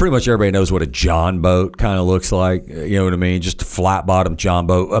pretty much everybody knows what a john boat kind of looks like. You know what I mean? Just a flat bottom john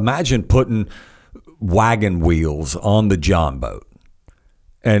boat. Imagine putting wagon wheels on the john boat,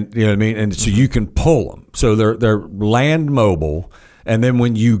 and you know what I mean. And so you can pull them. So they're land mobile. And then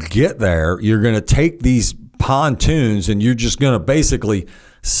when you get there, you're going to take these pontoons and you're just going to basically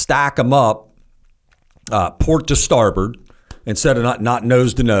stack them up, port to starboard, instead of not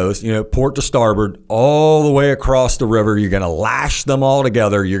nose to nose, port to starboard, all the way across the river. You're going to lash them all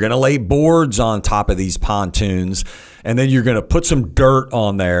together. You're going to lay boards on top of these pontoons, and then you're going to put some dirt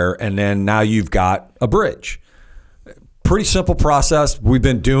on there, and then now you've got a bridge. Pretty simple process. We've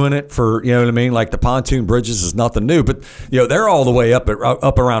been doing it for, you know what I mean? Like the pontoon bridges is nothing new, but they're all the way up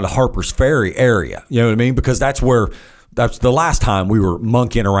around the Harper's Ferry area. You know what I mean? Because that's the last time we were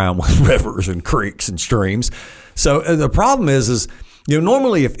monkeying around with rivers and creeks and streams. So the problem is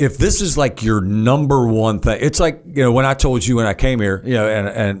normally if this is like your number one thing, it's like, when I told you when I came here,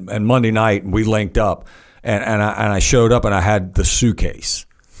 and Monday night we linked up and I showed up and I had the suitcase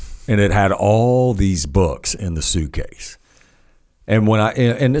and it had all these books in the suitcase. And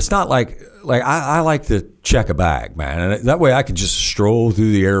and it's not like I like to check a bag, man. And that way I can just stroll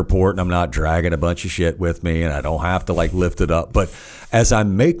through the airport and I'm not dragging a bunch of shit with me and I don't have to lift it up. But as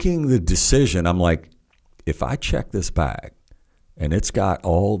I'm making the decision, I'm like, if I check this bag and it's got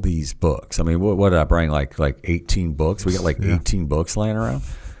all these books, I mean, what did I bring? Like 18 books? We got 18 books laying around.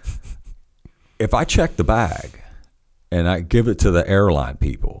 If I check the bag and I give it to the airline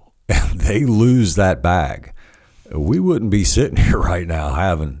people and they lose that bag, we wouldn't be sitting here right now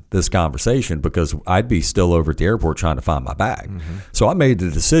having this conversation because I'd be still over at the airport trying to find my bag. Mm-hmm. So I made the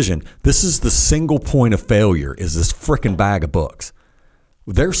decision. This is the single point of failure is this frickin' bag of books.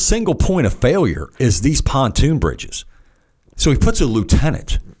 Their single point of failure is these pontoon bridges. So he puts a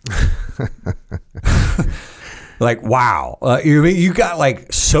lieutenant. Wow. You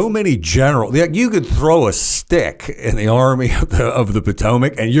got so many generals. You could throw a stick in the Army of the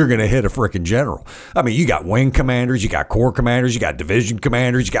Potomac and you're going to hit a freaking general. I mean, you got wing commanders, you got corps commanders, you got division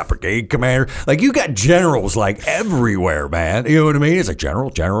commanders, you got brigade commanders. You got generals everywhere, man. You know what I mean? It's like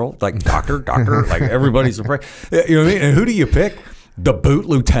general, doctor, everybody's afraid. You know what I mean? And who do you pick? The boot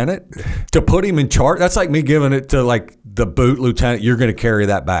lieutenant to put him in charge. That's like me giving it to the boot lieutenant. You're going to carry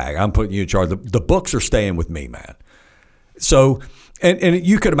that bag. I'm putting you in charge. The books are staying with me, man. So, and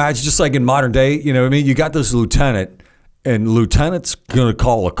you could imagine just like in modern day, you got this lieutenant and lieutenant's going to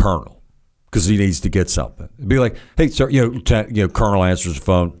call a colonel because he needs to get something. It'd be like, hey, sir, lieutenant, colonel answers the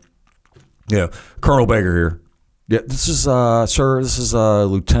phone. Colonel Baker here. Yeah, this is sir. This is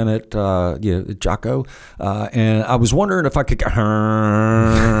Lieutenant Jocko, and I was wondering if I could, you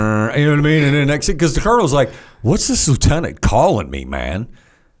know what I mean. And then next, because the colonel's like, "What's this lieutenant calling me, man?"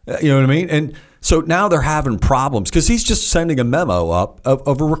 You know what I mean. And So now they're having problems because he's just sending a memo up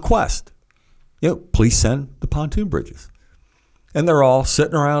of a request. Please send the pontoon bridges. And they're all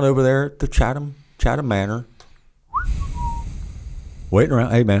sitting around over there at the Chatham Manor, waiting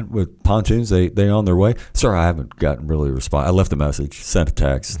around. Hey, man, with pontoons, they on their way? Sir, I haven't gotten really a response. I left a message, sent a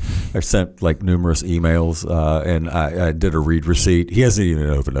text. I sent like numerous emails, and I did a read receipt. He hasn't even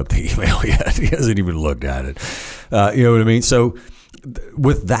opened up the email yet. He hasn't even looked at it. You know what I mean? So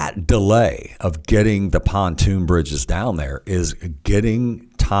with that delay of getting the pontoon bridges down there is getting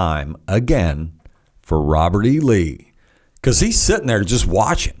time again for Robert E. Lee. Because he's sitting there just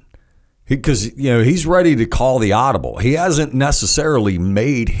watching. Because he's ready to call the audible. He hasn't necessarily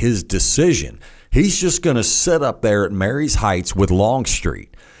made his decision. He's just going to sit up there at Mary's Heights with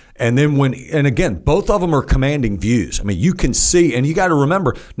Longstreet. And then and again, both of them are commanding views. I mean, you can see, and you got to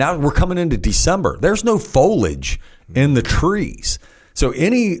remember, now we're coming into December. There's no foliage in the trees. So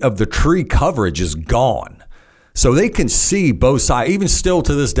any of the tree coverage is gone. So they can see both sides. Even still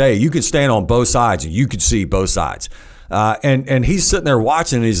to this day, you can stand on both sides and you can see both sides. And he's sitting there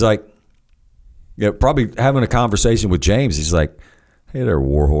watching, and he's like, probably having a conversation with James. He's like, hey there,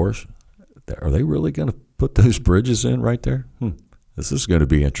 Warhorse. Are they really going to put those bridges in right there? This is going to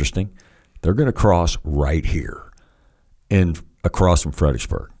be interesting. They're going to cross right here across from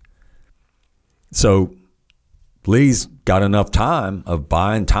Fredericksburg. So Lee's got enough time of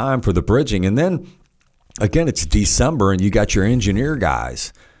buying time for the bridging. And then, again, it's December, and you got your engineer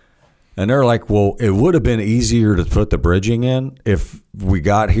guys. And they're like, well, it would have been easier to put the bridging in if we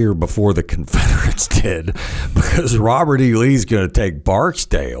got here before the Confederates did, because Robert E. Lee's going to take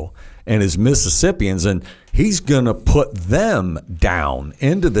Barksdale and his Mississippians, and he's going to put them down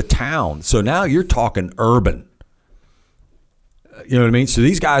into the town. So now you're talking urban. You know what I mean? So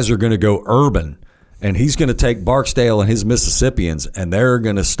these guys are going to go urban, and he's going to take Barksdale and his Mississippians, and they're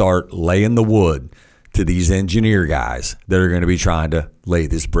going to start laying the wood to these engineer guys that are going to be trying to lay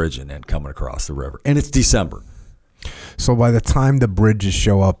this bridge in and coming across the river. And it's December. So by the time the bridges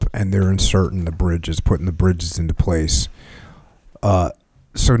show up and they're inserting the bridges, putting the bridges into place,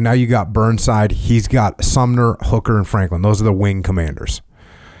 so now you got Burnside, he's got Sumner, Hooker, and Franklin. Those are the wing commanders.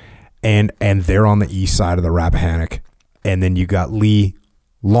 And they're on the east side of the Rappahannock. And then you got Lee,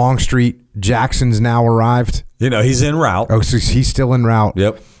 Longstreet, Jackson's now arrived. He's en route. Oh, so he's still en route.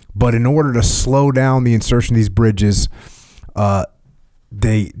 Yep. But in order to slow down the insertion of these bridges,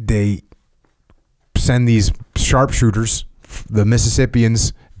 they send these sharpshooters, the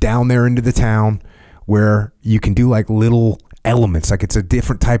Mississippians, down there into the town where you can do like little elements, like it's a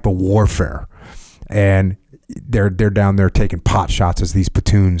different type of warfare. And they're down there taking pot shots as these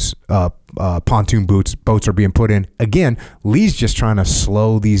pontoon boats are being put in. Again, Lee's just trying to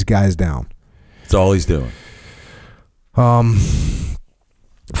slow these guys down. That's all he's doing.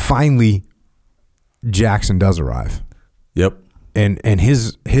 Finally, Jackson does arrive. Yep. And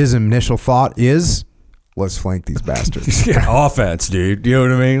his initial thought is, let's flank these bastards. Offense, dude. You know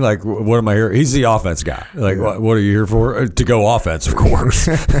what I mean? Like, what am I here? He's the offense guy. Like, what are you here for? To go offense, of course.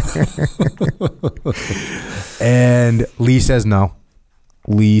 And Lee says no.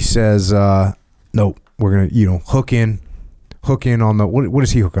 Lee says, no, we're going to, hook in on the, what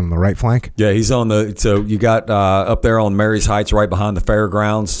is he hooking on the right flank? Yeah, he's on so you got up there on Mary's Heights right behind the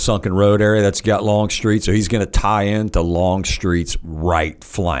fairgrounds, Sunken Road area, that's got Longstreet. So he's going to tie into Longstreet's right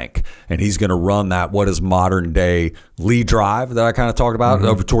flank. And he's going to run that, what is modern day Lee Drive that I kind of talked about,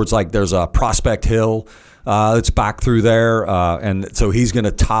 over towards like there's a Prospect Hill. It's back through there. And so he's going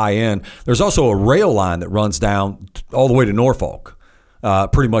to tie in. There's also a rail line that runs down all the way to Norfolk.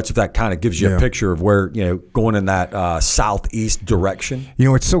 Pretty much, if that kind of gives you a picture of where, going in that southeast direction.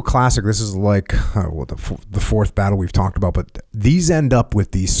 It's so classic. This is like the fourth battle we've talked about, but these end up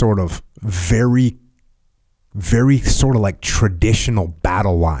with these sort of very, very sort of like traditional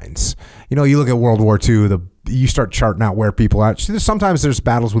battle lines. You look at World War II, you start charting out where people are. Sometimes there's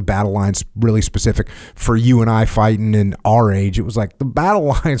battles with battle lines really specific. For you and I fighting in our age, it was like the battle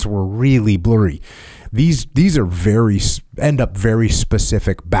lines were really blurry. These are end up very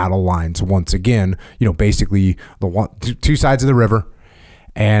specific battle lines. Once again, basically two sides of the river,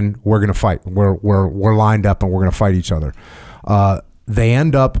 and we're gonna fight. We're lined up and we're gonna fight each other. They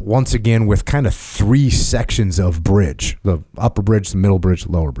end up once again with kind of three sections of bridge: the upper bridge, the middle bridge,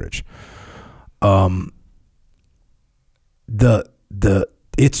 the lower bridge.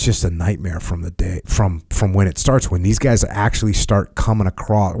 It's just a nightmare from the day from when it starts, when these guys actually start coming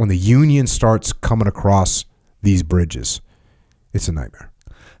across, when the Union starts coming across these bridges. It's a nightmare.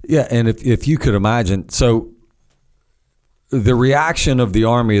 Yeah, and if you could imagine, so the reaction of the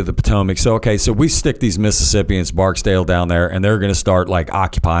Army of the Potomac. So, okay, so we stick these Mississippians, Barksdale down there, and they're going to start like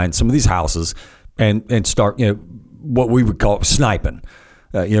occupying some of these houses and start, what we would call sniping.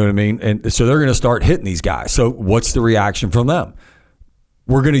 You know what I mean? And so they're going to start hitting these guys. So what's the reaction from them?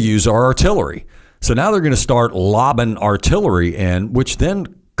 We're going to use our artillery. So now they're going to start lobbing artillery in, which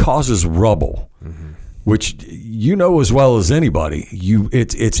then causes rubble, which as well as anybody.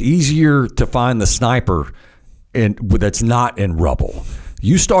 It's easier to find the sniper that's not in rubble.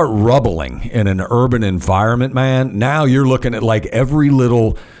 You start rubbling in an urban environment, man. Now you're looking at like every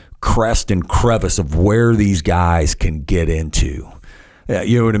little crest and crevice of where these guys can get into.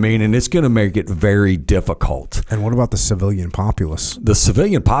 You know what I mean? And it's going to make it very difficult. And what about the civilian populace? The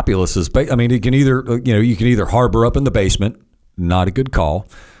civilian populace is, it can either harbor up in the basement, not a good call.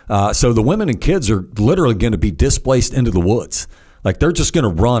 So the women and kids are literally going to be displaced into the woods. Like they're just going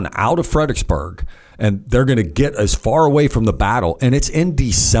to run out of Fredericksburg and they're going to get as far away from the battle. And it's in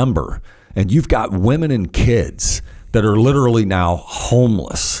December and you've got women and kids that are literally now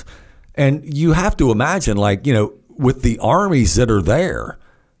homeless. And you have to imagine, with the armies that are there,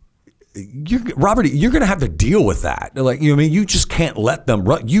 Robert, you're going to have to deal with that. You just can't let them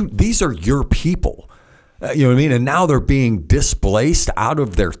run. These are your people. You know what I mean? And now they're being displaced out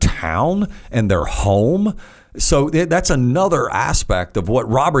of their town and their home. So that's another aspect of what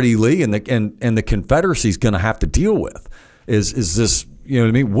Robert E. Lee and the Confederacy is going to have to deal with. Is this? You know what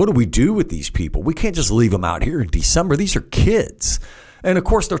I mean? What do we do with these people? We can't just leave them out here in December. These are kids. And of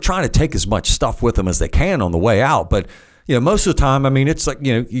course, they're trying to take as much stuff with them as they can on the way out. But, most of the time, it's like,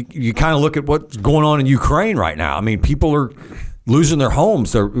 you kind of look at what's going on in Ukraine right now. People are losing their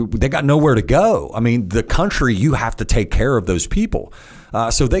homes. They got nowhere to go. The country, you have to take care of those people.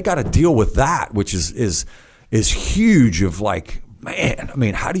 So they got to deal with that, which is huge of like,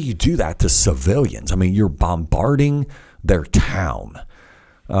 man, how do you do that to civilians? You're bombarding their town.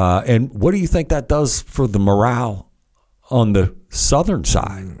 And what do you think that does for the morale on the southern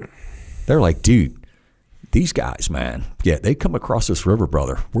side? They're like, dude, these guys, man, they come across this river,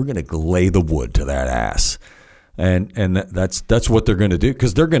 brother. We're going to lay the wood to that ass. And that's what they're going to do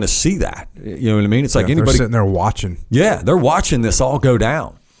because they're going to see that. You know what I mean? It's like anybody. They're sitting there watching. Yeah, they're watching this all go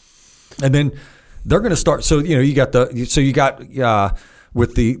down. And then they're going to start. So, you got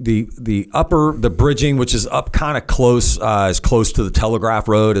with the bridging, which is up kind of close, as close to the Telegraph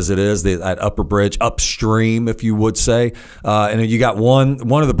Road as it is, that upper bridge upstream, if you would say. And then you got one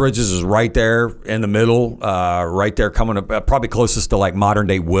of the bridges is right there in the middle, right there coming up, probably closest to like modern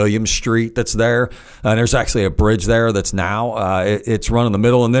day Williams Street that's there. And there's actually a bridge there that's now, it's run in the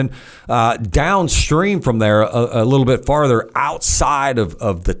middle. And then downstream from there, a little bit farther outside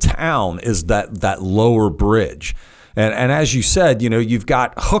of the town is that lower bridge. And as you said, you've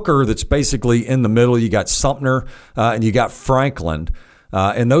got Hooker that's basically in the middle. You got Sumter and you got Franklin.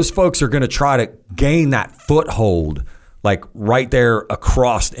 And those folks are going to try to gain that foothold like right there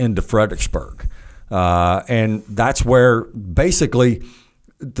across into Fredericksburg. And that's where basically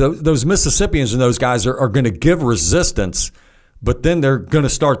those Mississippians and those guys are going to give resistance, but then they're going to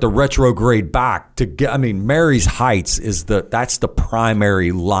start to retrograde back to get. Mary's Heights that's the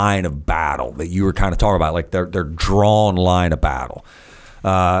primary line of battle that you were kind of talking about, like their drawn line of battle.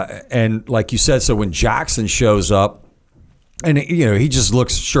 And like you said, so when Jackson shows up, and he just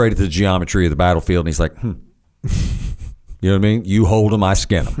looks straight at the geometry of the battlefield, and he's like, You know what I mean? You hold him, I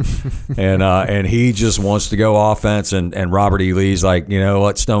skin him. And he just wants to go offense. And Robert E. Lee's like,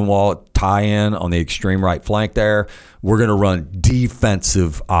 what, Stonewall, tie in on the extreme right flank there. We're going to run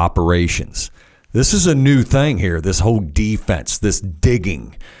defensive operations. This is a new thing here, this whole defense, this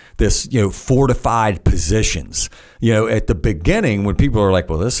digging, this, fortified positions. At the beginning when people are like,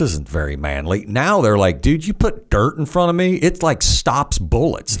 well, this isn't very manly. Now they're like, dude, you put dirt in front of me, it like stops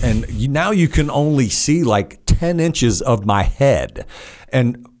bullets. And now you can only see like 10 inches of my head.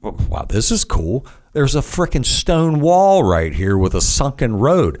 And wow, this is cool. There's a freaking stone wall right here with a sunken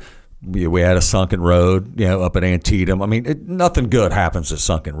road. We had a sunken road, up at Antietam. Nothing good happens at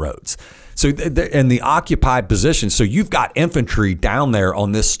sunken roads. So in the occupied position, so you've got infantry down there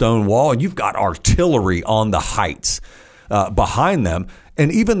on this stone wall, and you've got artillery on the heights behind them.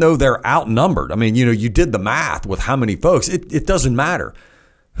 And even though they're outnumbered, you did the math with how many folks, it doesn't matter.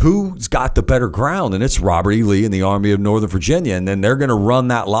 Who's got the better ground? And it's Robert E. Lee and the Army of Northern Virginia. And then they're going to run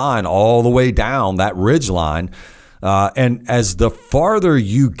that line all the way down, that ridge line. And as the farther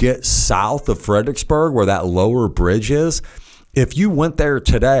you get south of Fredericksburg, where that lower bridge is, if you went there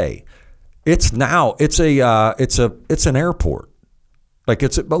today, it's an airport. Like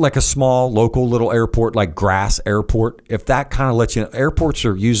it's like a small local little airport, like Grass Airport. If that kind of lets you know, airports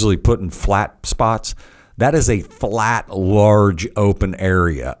are usually put in flat spots. That is a flat, large, open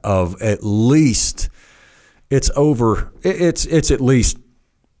area of at least it's at least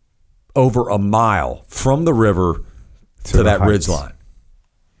over a mile from the river to that ridge line.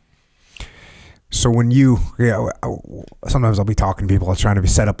 So when sometimes I'll be talking to people trying to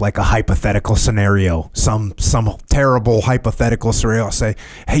set up like a hypothetical scenario, some terrible hypothetical scenario. I'll say,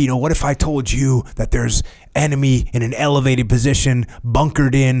 hey, what if I told you that there's enemy in an elevated position,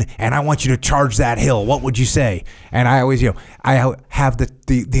 bunkered in, and I want you to charge that hill? What would you say? And I always, I have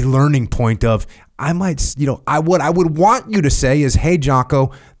the learning point of, I might, what I would want you to say is, hey,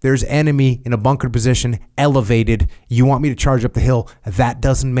 Jocko, there's enemy in a bunkered position, elevated. You want me to charge up the hill? That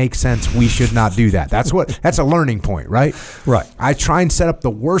doesn't make sense. We should not do that. That's a learning point, right? Right. I try and set up the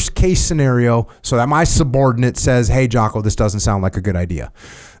worst case scenario so that my subordinate says, hey, Jocko, this doesn't sound like a good idea.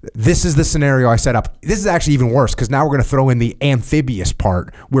 This is the scenario I set up. This is actually even worse because now we're going to throw in the amphibious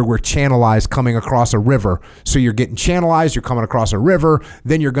part where we're channelized coming across a river. So you're getting channelized, you're coming across a river,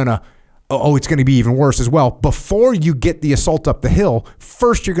 then you're going to, it's going to be even worse as well. Before you get the assault up the hill,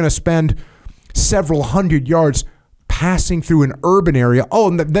 first you're going to spend several hundred yards passing through an urban area. Oh,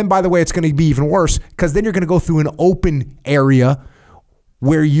 and then, by the way, it's going to be even worse because then you're going to go through an open area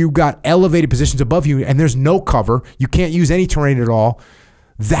where you got elevated positions above you and there's no cover. You can't use any terrain at all.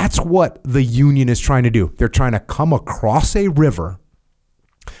 That's what the Union is trying to do. They're trying to come across a river.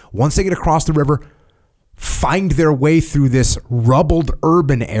 Once they get across the river, find their way through this rubbled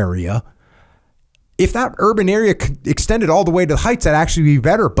urban area. If that urban area extended all the way to the heights, that'd actually be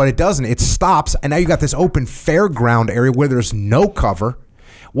better, but it doesn't. It stops, and now you got this open fairground area where there's no cover.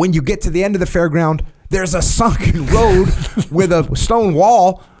 When you get to the end of the fairground, there's a sunken road with a stone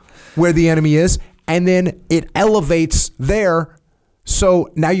wall where the enemy is, and then it elevates there. So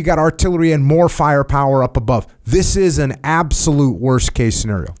now you got artillery and more firepower up above. This is an absolute worst case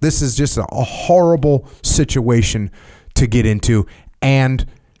scenario. This is just a horrible situation to get into, and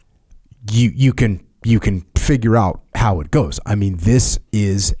you can figure out how it goes. I mean, this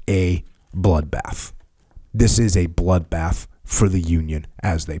is a bloodbath. This is a bloodbath for the Union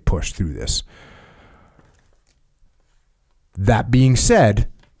as they push through this. That being said,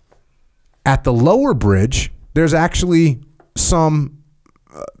 at the lower bridge, there's actually some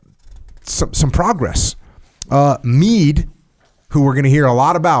progress. Meade, who we're going to hear a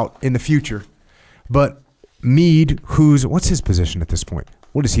lot about in the future, but Meade, what's his position at this point?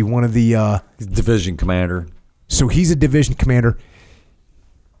 What is he? One of the division commander. So he's a division commander.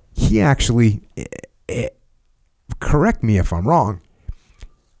 He actually, correct me if I'm wrong,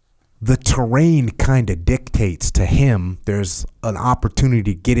 the terrain kind of dictates to him. There's an opportunity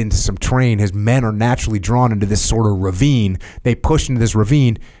to get into some terrain. His men are naturally drawn into this sort of ravine. They push into this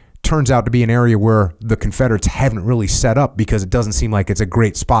ravine. Turns out to be an area where the Confederates haven't really set up because it doesn't seem like it's a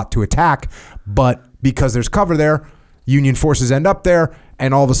great spot to attack. But because there's cover there, Union forces end up there,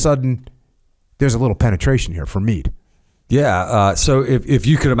 and all of a sudden, there's a little penetration here for Meade. Yeah. So if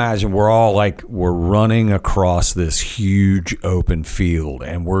you could imagine, we're running across this huge open field,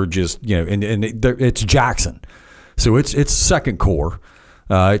 and we're just, it's Jackson. So it's Second Corps.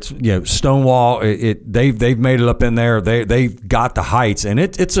 It's Stonewall. They've made it up in there. They've got the heights, and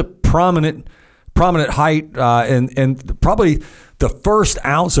it's a prominent height, and probably the first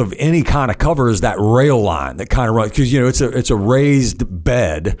ounce of any kind of cover is that rail line that kind of runs, because it's a raised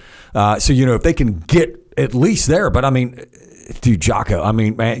bed. So if they can get at least there, but I mean, dude, Jocko, I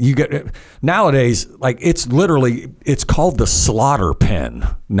mean, man, you get nowadays, like, it's called the slaughter pen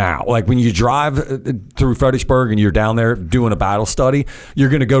now. Like, when you drive through Fredericksburg and you're down there doing a battle study, you're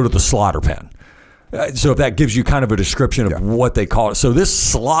going to go to the slaughter pen. So if that gives you kind of a description of what they call it. So this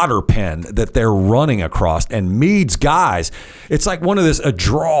slaughter pen that they're running across, and Meade's guys, it's like a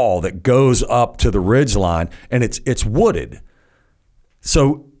draw that goes up to the ridge line, and it's wooded.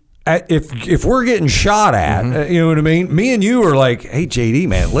 So if we're getting shot at, you know what I mean? Me and you are like, hey, JD,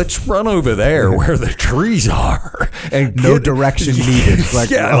 man, let's run over there where the trees are. And no direction needed.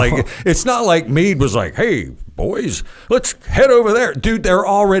 It's not like Meade was like, hey, boys, let's head over there. Dude, they're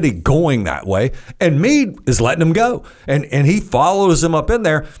already going that way. And Meade is letting them go. And he follows them up in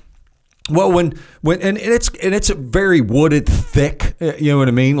there. Well, when it's a very wooded, thick, you know what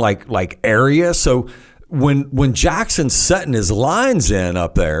I mean, like area. So when Jackson's setting his lines in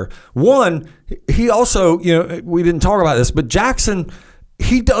up there, he also, we didn't talk about this, but Jackson,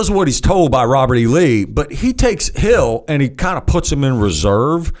 he does what he's told by Robert E. Lee, but he takes Hill and he kind of puts him in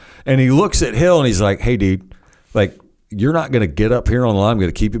reserve, and he looks at Hill and he's like, hey, dude, like, you're not going to get up here on the line. I'm going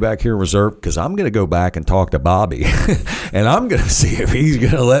to keep you back here in reserve because I'm going to go back and talk to Bobby and I'm going to see if he's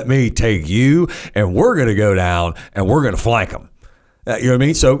going to let me take you, and we're going to go down and we're going to flank him. You know what I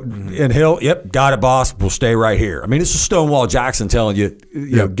mean? So, and Hill, yep, got it, boss. We'll stay right here. I mean, it's a Stonewall Jackson telling you,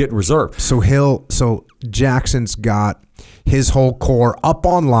 you know, get in reserve. So Jackson's got his whole core up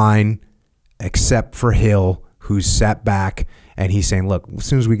on line, except for Hill, who's sat back, and he's saying, look, as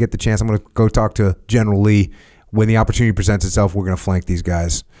soon as we get the chance, I'm going to go talk to General Lee. When the opportunity presents itself, we're going to flank these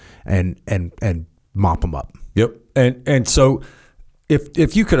guys and mop them up. Yep. And so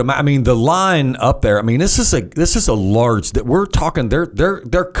if you could imagine, I mean, the line up there, I mean, this is a large, that we're talking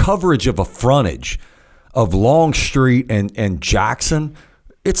their coverage of a frontage of Longstreet and Jackson.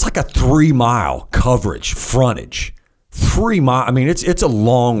 It's like a 3-mile coverage frontage. 3 mile. I mean, it's a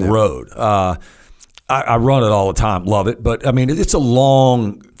long road. I run it all the time, love it. But I mean, it's a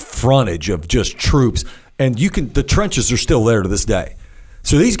long frontage of just troops, and the trenches are still there to this day.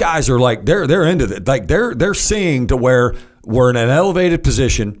 So these guys are like, they're into it. Like they're seeing to where we're in an elevated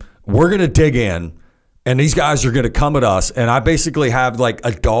position. We're going to dig in, and these guys are going to come at us. And I basically have like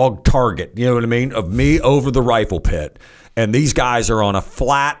a dog target, you know what I mean, of me over the rifle pit. And these guys are on a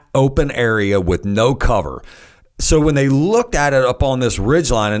flat, open area with no cover. So when they looked at it up on this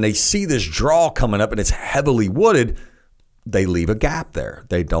ridgeline and they see this draw coming up and it's heavily wooded, they leave a gap there.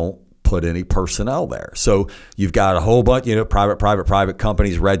 They don't put any personnel there. So you've got a whole bunch, you know, private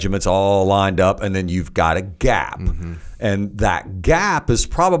companies, regiments all lined up, and then you've got a gap. Mm-hmm. And that gap is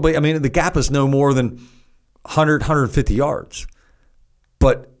probably, I mean, the gap is no more than 100, 150 yards.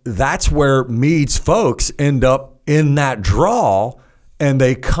 But that's where Meade's folks end up in that draw, and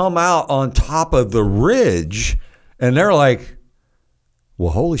they come out on top of the ridge. And they're like,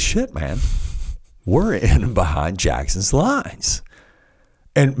 well, holy shit, man. We're in behind Jackson's lines.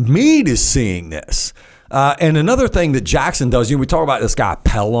 And Meade is seeing this. And another thing that Jackson does, you know, we talk about this guy,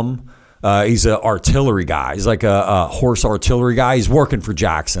 Pelham. He's an artillery guy. He's like a horse artillery guy. He's working for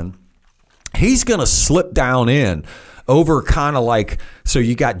Jackson. He's going to slip down in over kind of like, so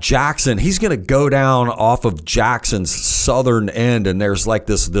you got Jackson. He's going to go down off of Jackson's southern end, and there's like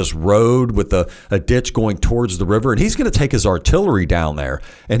this road with a ditch going towards the river, and he's going to take his artillery down there,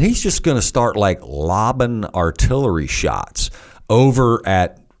 and he's just going to start like lobbing artillery shots over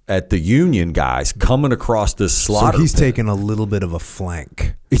at the Union guys coming across this slaughter. So he's taking a little bit of a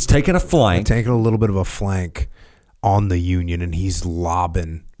flank. He's taking a flank. Taking a little bit of a flank on the Union, and he's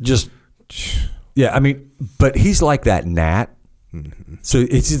lobbing. Just... Yeah, I mean, but he's like that gnat. Mm-hmm. So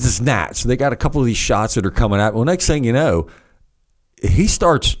it's this gnat. So they got a couple of these shots that are coming out. Well, next thing you know, he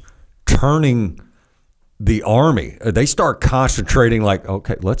starts turning the army. They start concentrating like,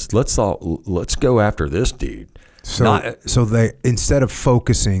 okay, let's go after this dude. So they, instead of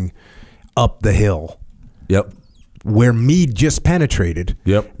focusing up the hill, yep, where Meade just penetrated,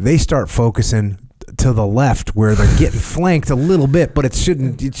 yep, they start focusing to the left where they're getting flanked a little bit, but it's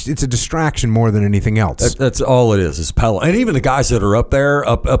a distraction more than anything else. That's all it is Pelham. And even the guys that are up there,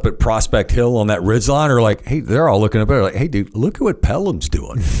 up at Prospect Hill on that ridgeline are like, hey, they're all looking up there like, hey, dude, look at what Pelham's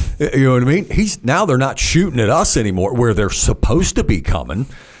doing. You know what I mean? Now they're not shooting at us anymore where they're supposed to be coming.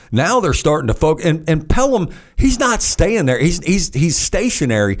 Now they're starting to focus. And Pelham, he's not staying there. He's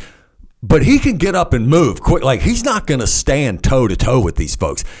stationary. But he can get up and move quick. Like, he's not going to stand toe-to-toe with these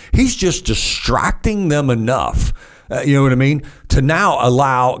folks. He's just distracting them enough, you know what I mean, to now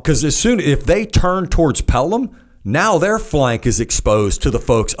allow, because if they turn towards Pelham, now their flank is exposed to the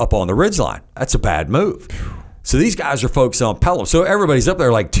folks up on the ridgeline. That's a bad move. So these guys are focused on Pelham. So everybody's up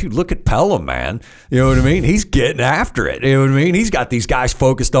there like, dude, look at Pelham, man. You know what I mean? He's getting after it. You know what I mean? He's got these guys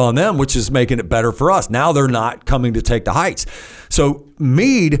focused on them, which is making it better for us. Now they're not coming to take the heights. So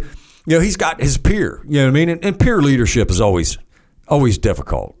Meade... You know, he's got his peer, you know what I mean? And peer leadership is always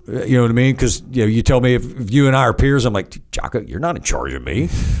difficult, you know what I mean? Because, you know, you tell me if you and I are peers, I'm like, Jocko, you're not in charge of me.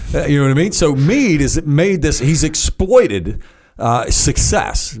 You know what I mean? So Meade has made this, he's exploited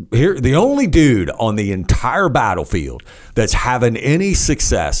success. Here, the only dude on the entire battlefield that's having any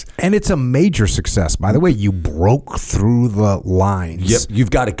success. And it's a major success. By the way, you broke through the lines. Yep,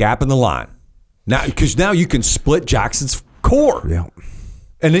 you've got a gap in the line. Now, because now you can split Jackson's corps. Yeah.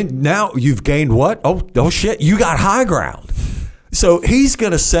 And then now you've gained what? Oh shit, you got high ground. So he's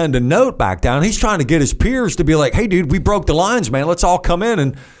going to send a note back down. He's trying to get his peers to be like, hey, dude, we broke the lines, man. Let's all come in.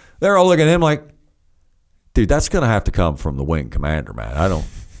 And they're all looking at him like, dude, that's going to have to come from the wing commander, man. I don't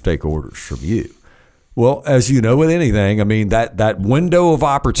take orders from you. Well, as you know with anything, I mean, that window of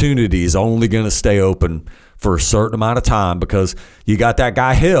opportunity is only going to stay open for a certain amount of time because you got that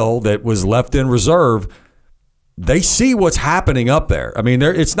guy Hill that was left in reserve. They see what's happening up there. I mean,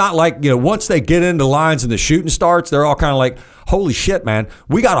 it's not like, you know, once they get into lines and the shooting starts, they're all kind of like, holy shit, man,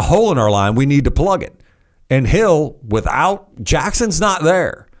 we got a hole in our line. We need to plug it. And Hill, without Jackson's not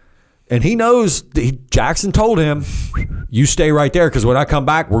there. And he knows, Jackson told him, you stay right there because when I come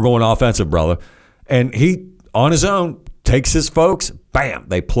back, we're going offensive, brother. And he, on his own, takes his folks, bam,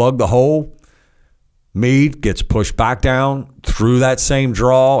 they plug the hole. Meade gets pushed back down through that same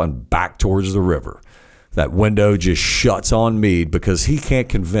draw and back towards the river. That window just shuts on Meade because he can't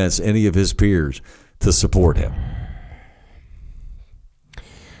convince any of his peers to support him.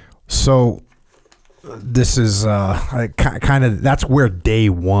 So this is kind of, that's where day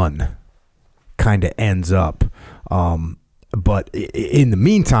one kind of ends up. But in the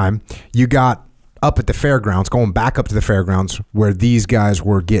meantime, you got up at the fairgrounds, going back up to the fairgrounds where these guys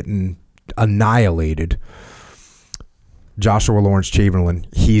were getting annihilated. Joshua Lawrence Chamberlain,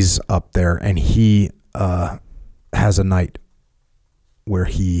 he's up there, and he has a night where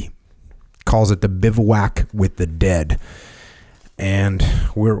he calls it the bivouac with the dead. And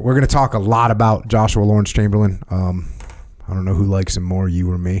we're going to talk a lot about Joshua Lawrence Chamberlain. I don't know who likes him more, you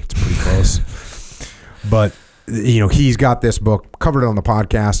or me. It's pretty close. But he's got this book, covered it on the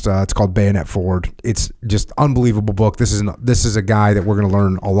podcast. It's called Pt.4. It's just unbelievable book. This is a guy that we're going to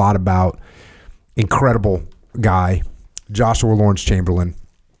learn a lot about. Incredible guy, Joshua Lawrence Chamberlain.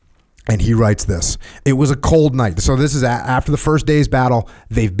 And he writes this. It was a cold night. So this is after the first day's battle.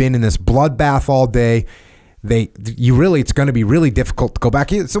 They've been in this bloodbath all day. It's going to be really difficult to go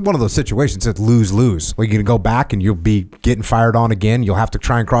back. It's one of those situations that lose-lose. Like, you're going to go back and you'll be getting fired on again. You'll have to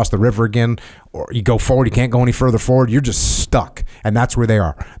try and cross the river again, or you go forward. You can't go any further forward. You're just stuck. And that's where they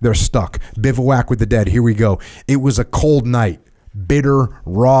are. They're stuck. Bivouac with the dead. Here we go. It was a cold night. Bitter,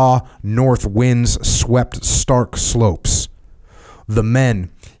 raw north winds swept stark slopes. The men,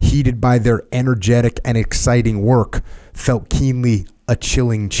 heated by their energetic and exciting work, felt keenly a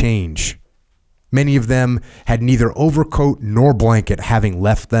chilling change. Many of them had neither overcoat nor blanket, having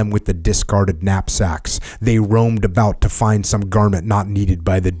left them with the discarded knapsacks. They roamed about to find some garment not needed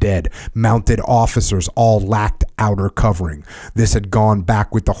by the dead. Mounted officers all lacked outer covering. This had gone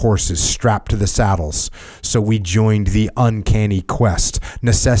back with the horses strapped to the saddles. So we joined the uncanny quest.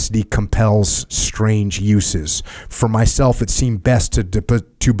 Necessity compels strange uses. For myself, it seemed best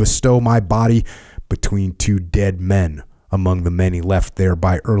to bestow my body between two dead men, among the many left there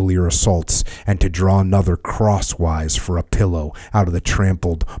by earlier assaults, and to draw another crosswise for a pillow out of the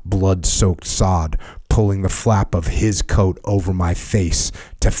trampled, blood-soaked sod, pulling the flap of his coat over my face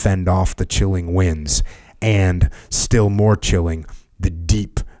to fend off the chilling winds, and, still more chilling, the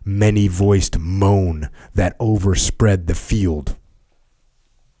deep, many-voiced moan that overspread the field.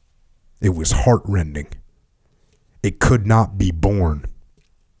 It was heart-rending. It could not be borne.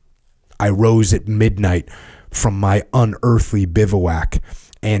 I rose at midnight from my unearthly bivouac,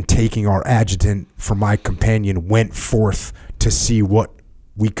 and taking our adjutant for my companion, went forth to see what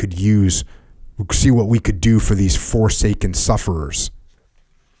we could do for these forsaken sufferers.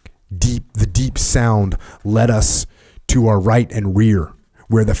 The deep sound led us to our right and rear,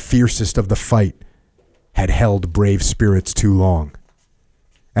 where the fiercest of the fight had held brave spirits too long.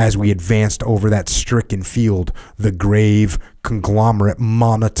 As we advanced over that stricken field, the grave, conglomerate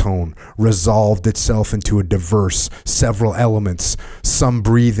monotone resolved itself into a diverse, several elements, some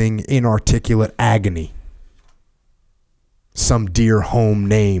breathing inarticulate agony, some dear home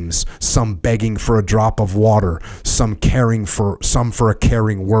names, some begging for a drop of water, some for a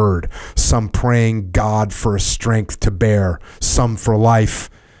caring word, some praying God for a strength to bear, some for life,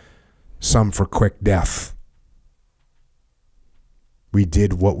 some for quick death. We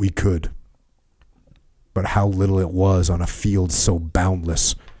did what we could, but how little it was on a field so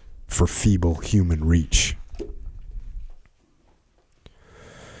boundless for feeble human reach.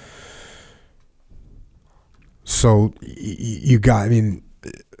 So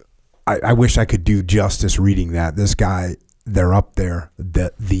I wish I could do justice reading that. This guy, they're up there,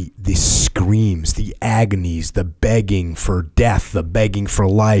 the screams, the agonies, the begging for death, the begging for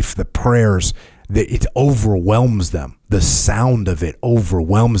life, the prayers, it overwhelms them. The sound of it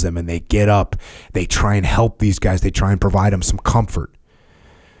overwhelms them, and they get up. They try and help these guys. They try and provide them some comfort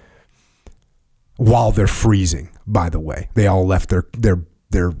while they're freezing. By the way, they all left their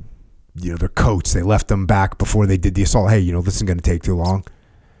coats. They left them back before they did the assault. Hey, this isn't going to take too long.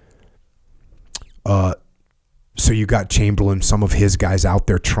 So you got Chamberlain, some of his guys out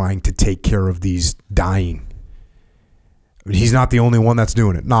there trying to take care of these dying. He's not the only one that's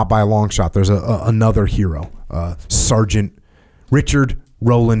doing it, not by a long shot. There's another hero, Sergeant Richard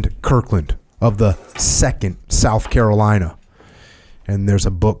Rowland Kirkland of the 2nd South Carolina. And there's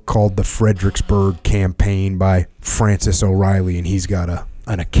a book called The Fredericksburg Campaign by Francis O'Reilly, and he's got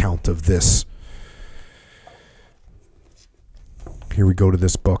an account of this. Here we go to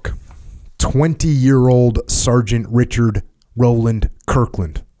this book. 20-year-old Sergeant Richard Rowland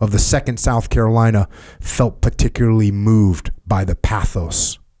Kirkland of the 2nd South Carolina felt particularly moved by the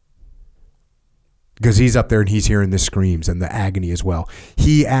pathos. Because he's up there and he's hearing the screams and the agony as well.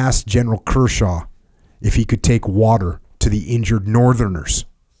 He asked General Kershaw if he could take water to the injured Northerners.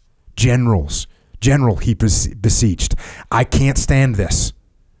 General, he beseeched, I can't stand this.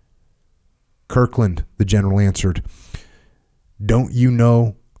 Kirkland, the general answered, don't you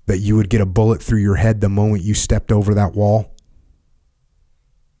know that you would get a bullet through your head the moment you stepped over that wall?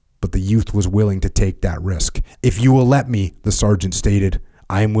 But the youth was willing to take that risk. If you will let me, the sergeant stated,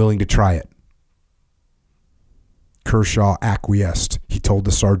 I am willing to try it. Kershaw acquiesced. He told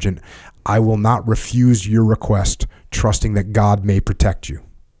the sergeant, I will not refuse your request, trusting that God may protect you.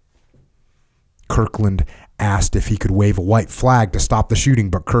 Kirkland asked if he could wave a white flag to stop the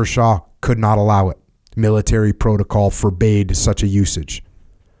shooting, but Kershaw could not allow it. Military protocol forbade such a usage.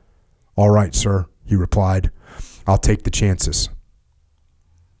 All right, sir, he replied. I'll take the chances.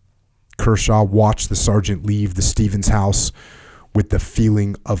 Kershaw watched the sergeant leave the Stevens house with the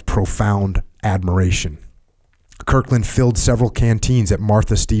feeling of profound admiration. Kirkland filled several canteens at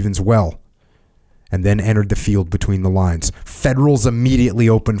Martha Stevens' well and then entered the field between the lines. Federals immediately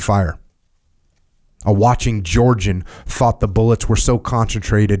opened fire. A watching Georgian thought the bullets were so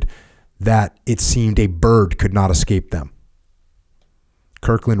concentrated that it seemed a bird could not escape them.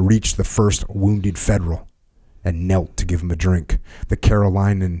 Kirkland reached the first wounded Federal and knelt to give him a drink. The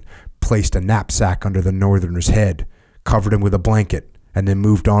Carolinian placed a knapsack under the Northerner's head, covered him with a blanket, and then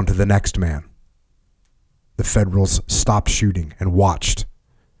moved on to the next man. The Federals stopped shooting and watched.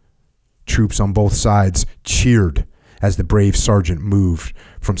 Troops on both sides cheered as the brave sergeant moved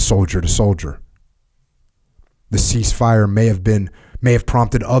from soldier to soldier. The ceasefire may have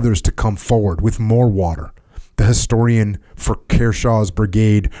prompted others to come forward with more water. The historian for Kershaw's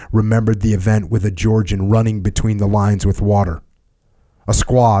brigade remembered the event with a Georgian running between the lines with water. A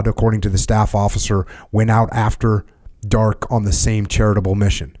squad, according to the staff officer, went out after dark on the same charitable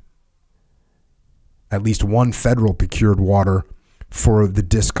mission. At least one Federal procured water for the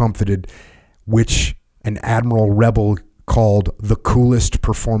discomfited, which an Admiral Rebel called the coolest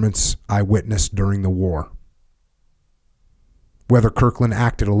performance I witnessed during the war. Whether Kirkland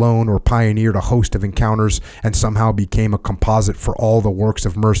acted alone or pioneered a host of encounters and somehow became a composite for all the works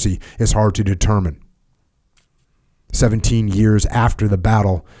of mercy is hard to determine. 17 years after the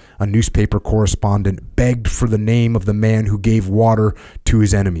battle, a newspaper correspondent begged for the name of the man who gave water to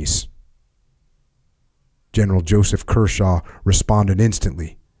his enemies. General Joseph Kershaw responded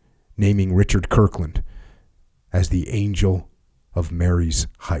instantly, naming Richard Kirkland as the Angel of Mary's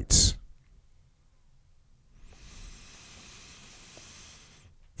Heights.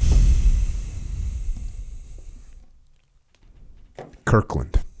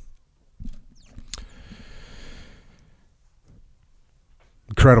 Kirkland.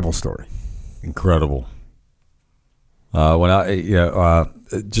 Incredible story. Incredible.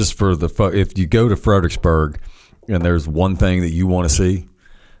 Just for if you go to Fredericksburg and there's one thing that you want to see,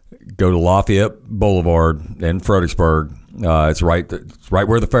 go to Lafayette Boulevard in Fredericksburg. It's right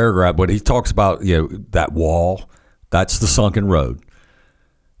where the fairground. But he talks about that wall. That's the sunken road.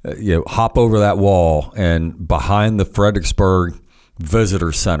 Hop over that wall, and behind the Fredericksburg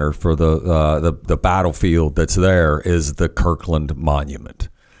Visitor Center for the battlefield that's there is the Kirkland Monument.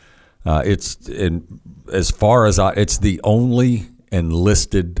 It's the only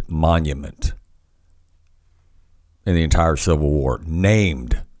enlisted monument in the entire Civil War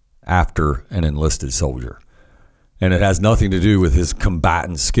named after an enlisted soldier, and it has nothing to do with his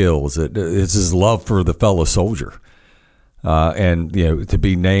combatant skills. It's his love for the fellow soldier. And to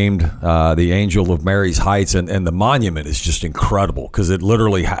be named the Angel of Mary's Heights, and the monument is just incredible because it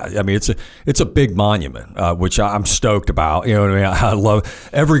literally has. I mean, it's a big monument, which I'm stoked about. You know what I mean? I love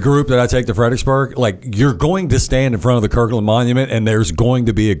every group that I take to Fredericksburg. Like, you're going to stand in front of the Kirkland Monument, and there's going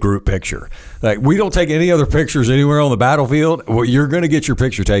to be a group picture. Like, we don't take any other pictures anywhere on the battlefield. Well, you're going to get your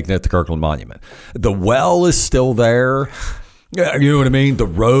picture taken at the Kirkland Monument. The well is still there. Yeah, you know what I mean? The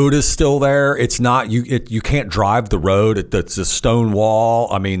road is still there. It's not you can't drive the road. It's a stone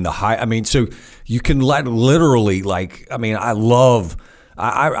wall. I mean, so you can literally, like, I mean, I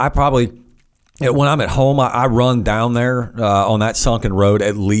probably, when I'm at home, I run down there on that sunken road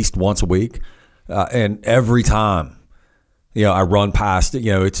at least once a week, and every time, I run past it.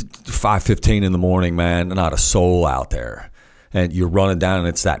 It's 5:15 in the morning, man. Not a soul out there. And you're running down, and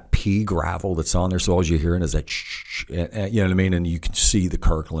it's that pea gravel that's on there. So all you're hearing is that, you know what I mean? And you can see the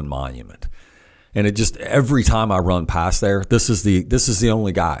Kirkland Monument. And it just, every time I run past there, this is the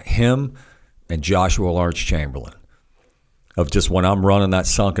only guy, him and Joshua Lawrence Chamberlain, of just when I'm running that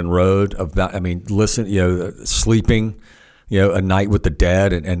sunken road of that. I mean, listen, sleeping, A Night with the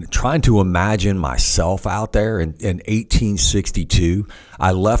Dead, and trying to imagine myself out there in 1862.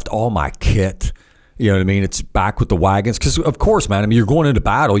 I left all my kit. You know what I mean? It's back with the wagons because, of course, man. I mean, you're going into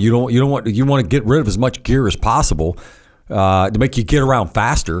battle. You want to get rid of as much gear as possible to make you get around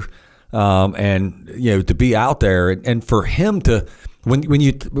faster, and to be out there and for him to when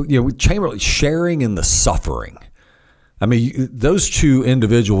you Chamberlain sharing in the suffering. I mean, those two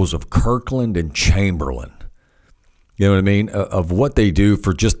individuals of Kirkland and Chamberlain. You know what I mean? Of what they do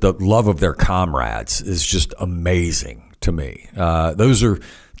for just the love of their comrades is just amazing to me. Those are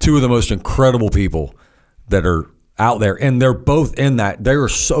two of the most incredible people that are out there, and they're both in that. They are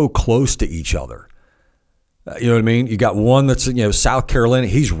so close to each other. You know what I mean? You got one that's South Carolina.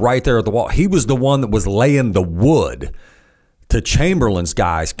 He's right there at the wall. He was the one that was laying the wood to Chamberlain's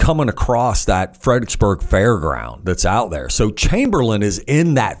guys coming across that Fredericksburg fairground that's out there. So Chamberlain is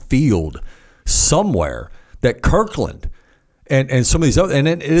in that field somewhere. That Kirkland and some of these other, and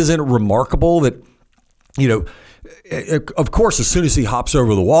isn't it remarkable that, of course, as soon as he hops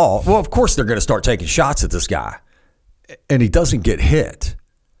over the wall, well, of course they're going to start taking shots at this guy, and he doesn't get hit.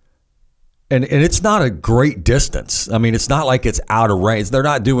 And it's not a great distance. I mean, it's not like it's out of range. They're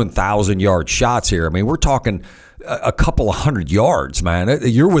not doing 1,000-yard shots here. I mean, we're talking a couple of 100 yards, man.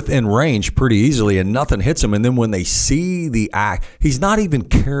 You're within range pretty easily, and nothing hits him. And then when they see the act, he's not even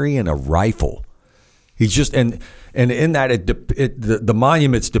carrying a rifle. He's just and in that the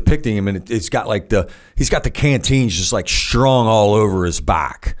monument's depicting him, and it's got he's got the canteens just like strung all over his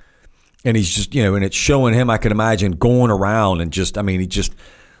back, and he's just and it's showing him. I can imagine going around and he just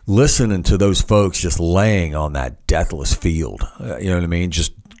listening to those folks just laying on that deathless field. You know what I mean?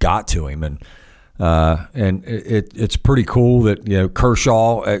 Just got to him, and it's pretty cool that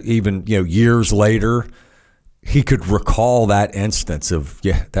Kershaw even years later he could recall that instance of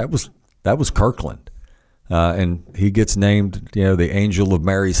that was Kirkland. And he gets named, the Angel of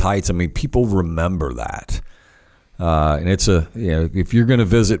Mary's Heights. I mean, people remember that. And it's if you're going to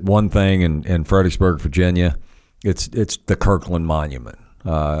visit one thing in Fredericksburg, Virginia, it's the Kirkland Monument.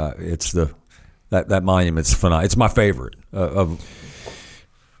 That monument's phenomenal. It's my favorite.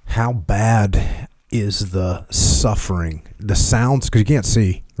 How bad is the suffering? The sounds, because you can't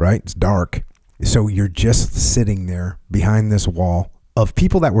see, right? It's dark. So you're just sitting there behind this wall of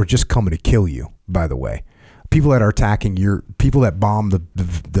people that were just coming to kill you, by the way. People that are attacking people that bomb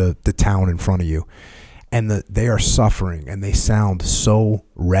the town in front of you, and they are suffering, and they sound so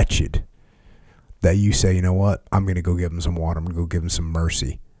wretched that you say, you know what, I'm going to go give them some water. I'm going to go give them some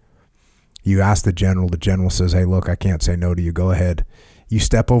mercy. You ask the general says, hey, look, I can't say no to you. Go ahead. You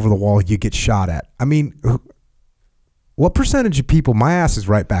step over the wall, you get shot at. I mean, what percentage of people, my ass is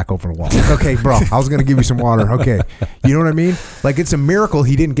right back over the wall. Okay, bro, I was going to give you some water. Okay. You know what I mean? Like, it's a miracle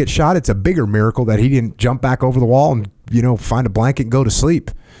he didn't get shot. It's a bigger miracle that he didn't jump back over the wall and, find a blanket and go to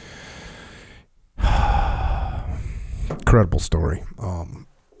sleep. Incredible story.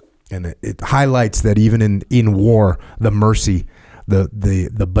 And it highlights that even in war, the mercy,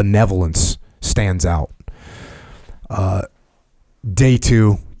 the benevolence stands out. Day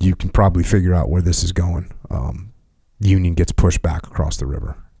 2, you can probably figure out where this is going. Union gets pushed back across the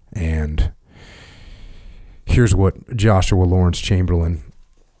river. And here's what Joshua Lawrence Chamberlain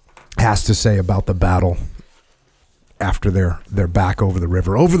has to say about the battle after they're back over the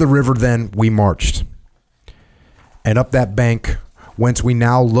river. Over the river then we marched, and up that bank whence we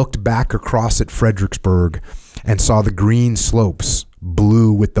now looked back across at Fredericksburg and saw the green slopes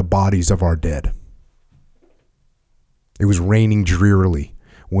blue with the bodies of our dead. It was raining drearily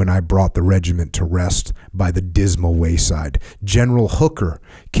when I brought the regiment to rest by the dismal wayside. General Hooker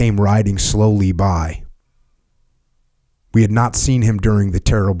came riding slowly by. We had not seen him during the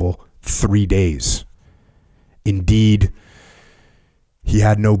terrible 3 days. Indeed, he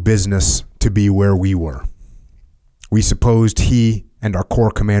had no business to be where we were. We supposed he and our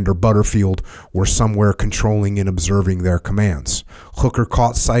corps commander Butterfield were somewhere controlling and observing their commands. Hooker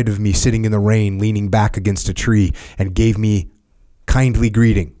caught sight of me sitting in the rain, leaning back against a tree, and gave me kindly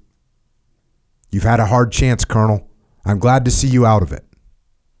greeting. You've had a hard chance, Colonel. I'm glad to see you out of it.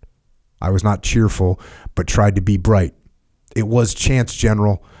 I was not cheerful, but tried to be bright. It was chance,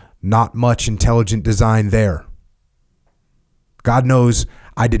 General. Not much intelligent design there. God knows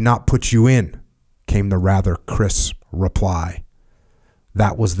I did not put you in, came the rather crisp reply.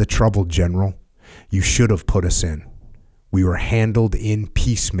 That was the trouble, General. You should have put us in. We were handled in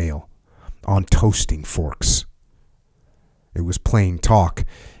piecemeal on toasting forks. It was plain talk,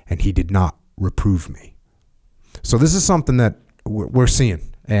 and he did not reprove me. So this is something that we're seeing,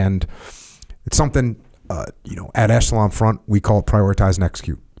 and it's something, at Echelon Front, we call it prioritize and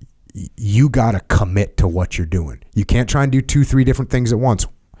execute. you got to commit to what you're doing. You can't try and do 2-3 different things at once.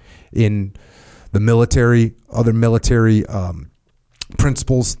 In the military, other military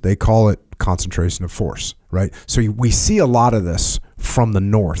principles, they call it concentration of force, right? So we see a lot of this from the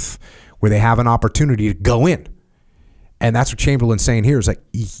North, where they have an opportunity to go in. And that's what Chamberlain's saying here is like,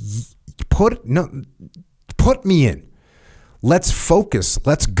 put me in. Let's focus.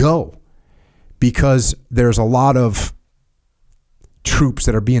 Let's go. Because there's a lot of troops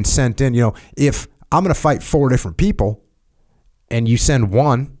that are being sent in. You know, if I'm going to fight 4 different people and you send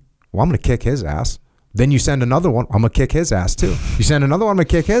one, well, I'm going to kick his ass. Then you send another one, I'm going to kick his ass too. You send another one, I'm going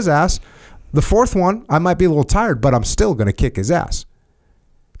to kick his ass. The 4th one, I might be a little tired, but I'm still going to kick his ass.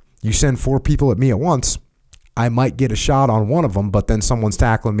 You send 4 people at me at once, I might get a shot on one of them, but then someone's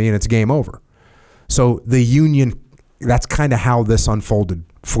tackling me and it's game over. So the Union, that's kind of how this unfolded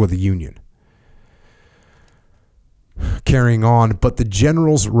for the Union. Carrying on, but the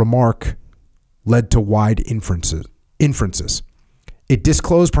general's remark led to wide inferences. It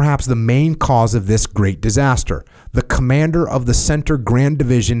disclosed perhaps the main cause of this great disaster. The commander of the Center Grand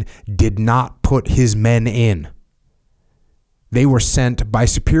Division did not put his men in. They were sent by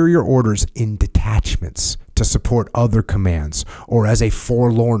superior orders in detachments to support other commands, or as a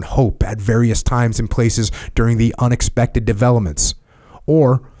forlorn hope at various times and places during the unexpected developments,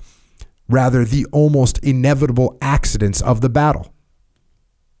 or rather the almost inevitable accidents of the battle.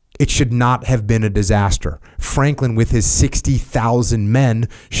 It should not have been a disaster. Franklin, with his 60,000 men,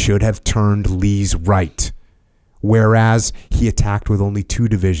 should have turned Lee's right, whereas he attacked with only 2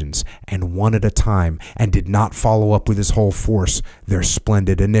 divisions and 1 at a time and did not follow up with his whole force their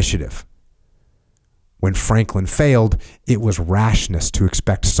splendid initiative. When Franklin failed, it was rashness to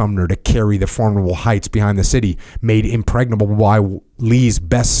expect Sumner to carry the formidable heights behind the city, made impregnable by Lee's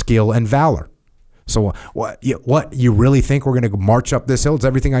best skill and valor. So what you really think we're going to march up this hill? It's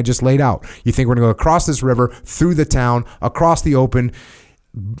everything I just laid out. You think we're going to go across this river, through the town, across the open,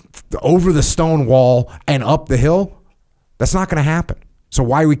 over the stone wall, and up the hill? That's not going to happen. So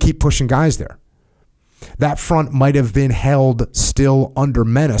why do we keep pushing guys there? That front might have been held still under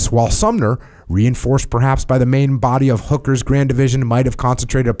menace, while Sumner, reinforced perhaps by the main body of Hooker's Grand Division, might have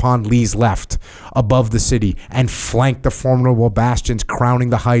concentrated upon Lee's left, above the city, and flanked the formidable bastions crowning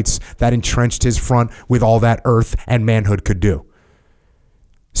the heights that entrenched his front with all that earth and manhood could do.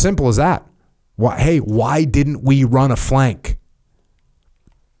 Simple as that. Why didn't we run a flank?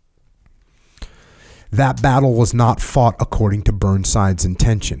 That battle was not fought according to Burnside's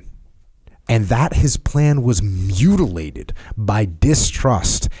intention, and that his plan was mutilated by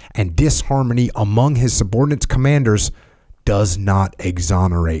distrust and disharmony among his subordinate commanders does not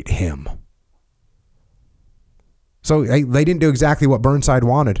exonerate him. So they didn't do exactly what Burnside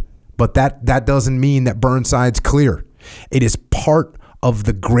wanted, but that doesn't mean that Burnside's clear. It is part of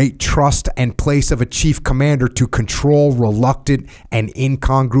the great trust and place of a chief commander to control reluctant and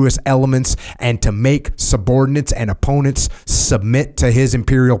incongruous elements and to make subordinates and opponents submit to his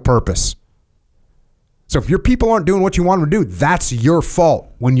imperial purpose. So if your people aren't doing what you want them to do, that's your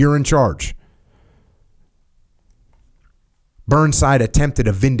fault when you're in charge. Burnside attempted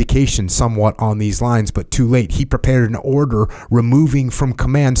a vindication somewhat on these lines, but too late. He prepared an order removing from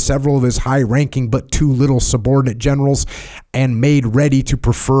command several of his high-ranking but too little subordinate generals and made ready to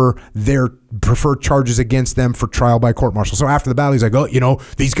prefer charges against them for trial by court-martial. So after the battle, he's like,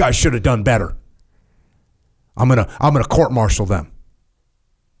 these guys should have done better. I'm gonna court-martial them.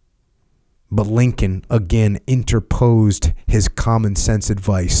 But Lincoln again interposed his common sense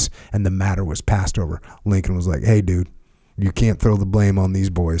advice, and the matter was passed over. Lincoln was like, hey, dude, you can't throw the blame on these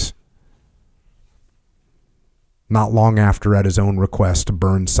boys. Not long after, at his own request,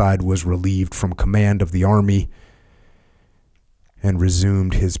 Burnside was relieved from command of the army and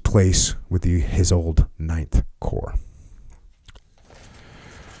resumed his place with his old 9th Corps.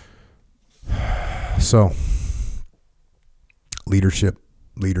 So, leadership.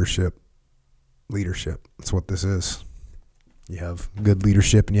 That's what this is. You have good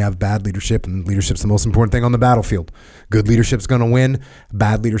leadership and you have bad leadership, and leadership's the most important thing on the battlefield. Good leadership's going to win.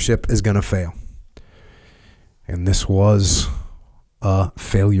 Bad leadership is going to fail. And this was a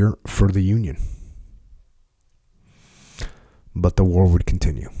failure for the Union. But the war would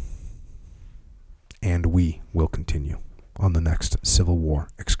continue. And we will continue on the next Civil War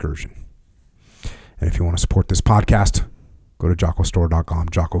excursion. And if you want to support this podcast, go to jockostore.com,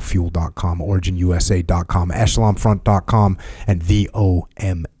 jockofuel.com, originusa.com, echelonfront.com, and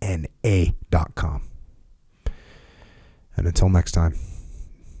vomna.com. And until next time,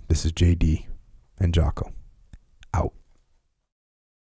 this is JD and Jocko.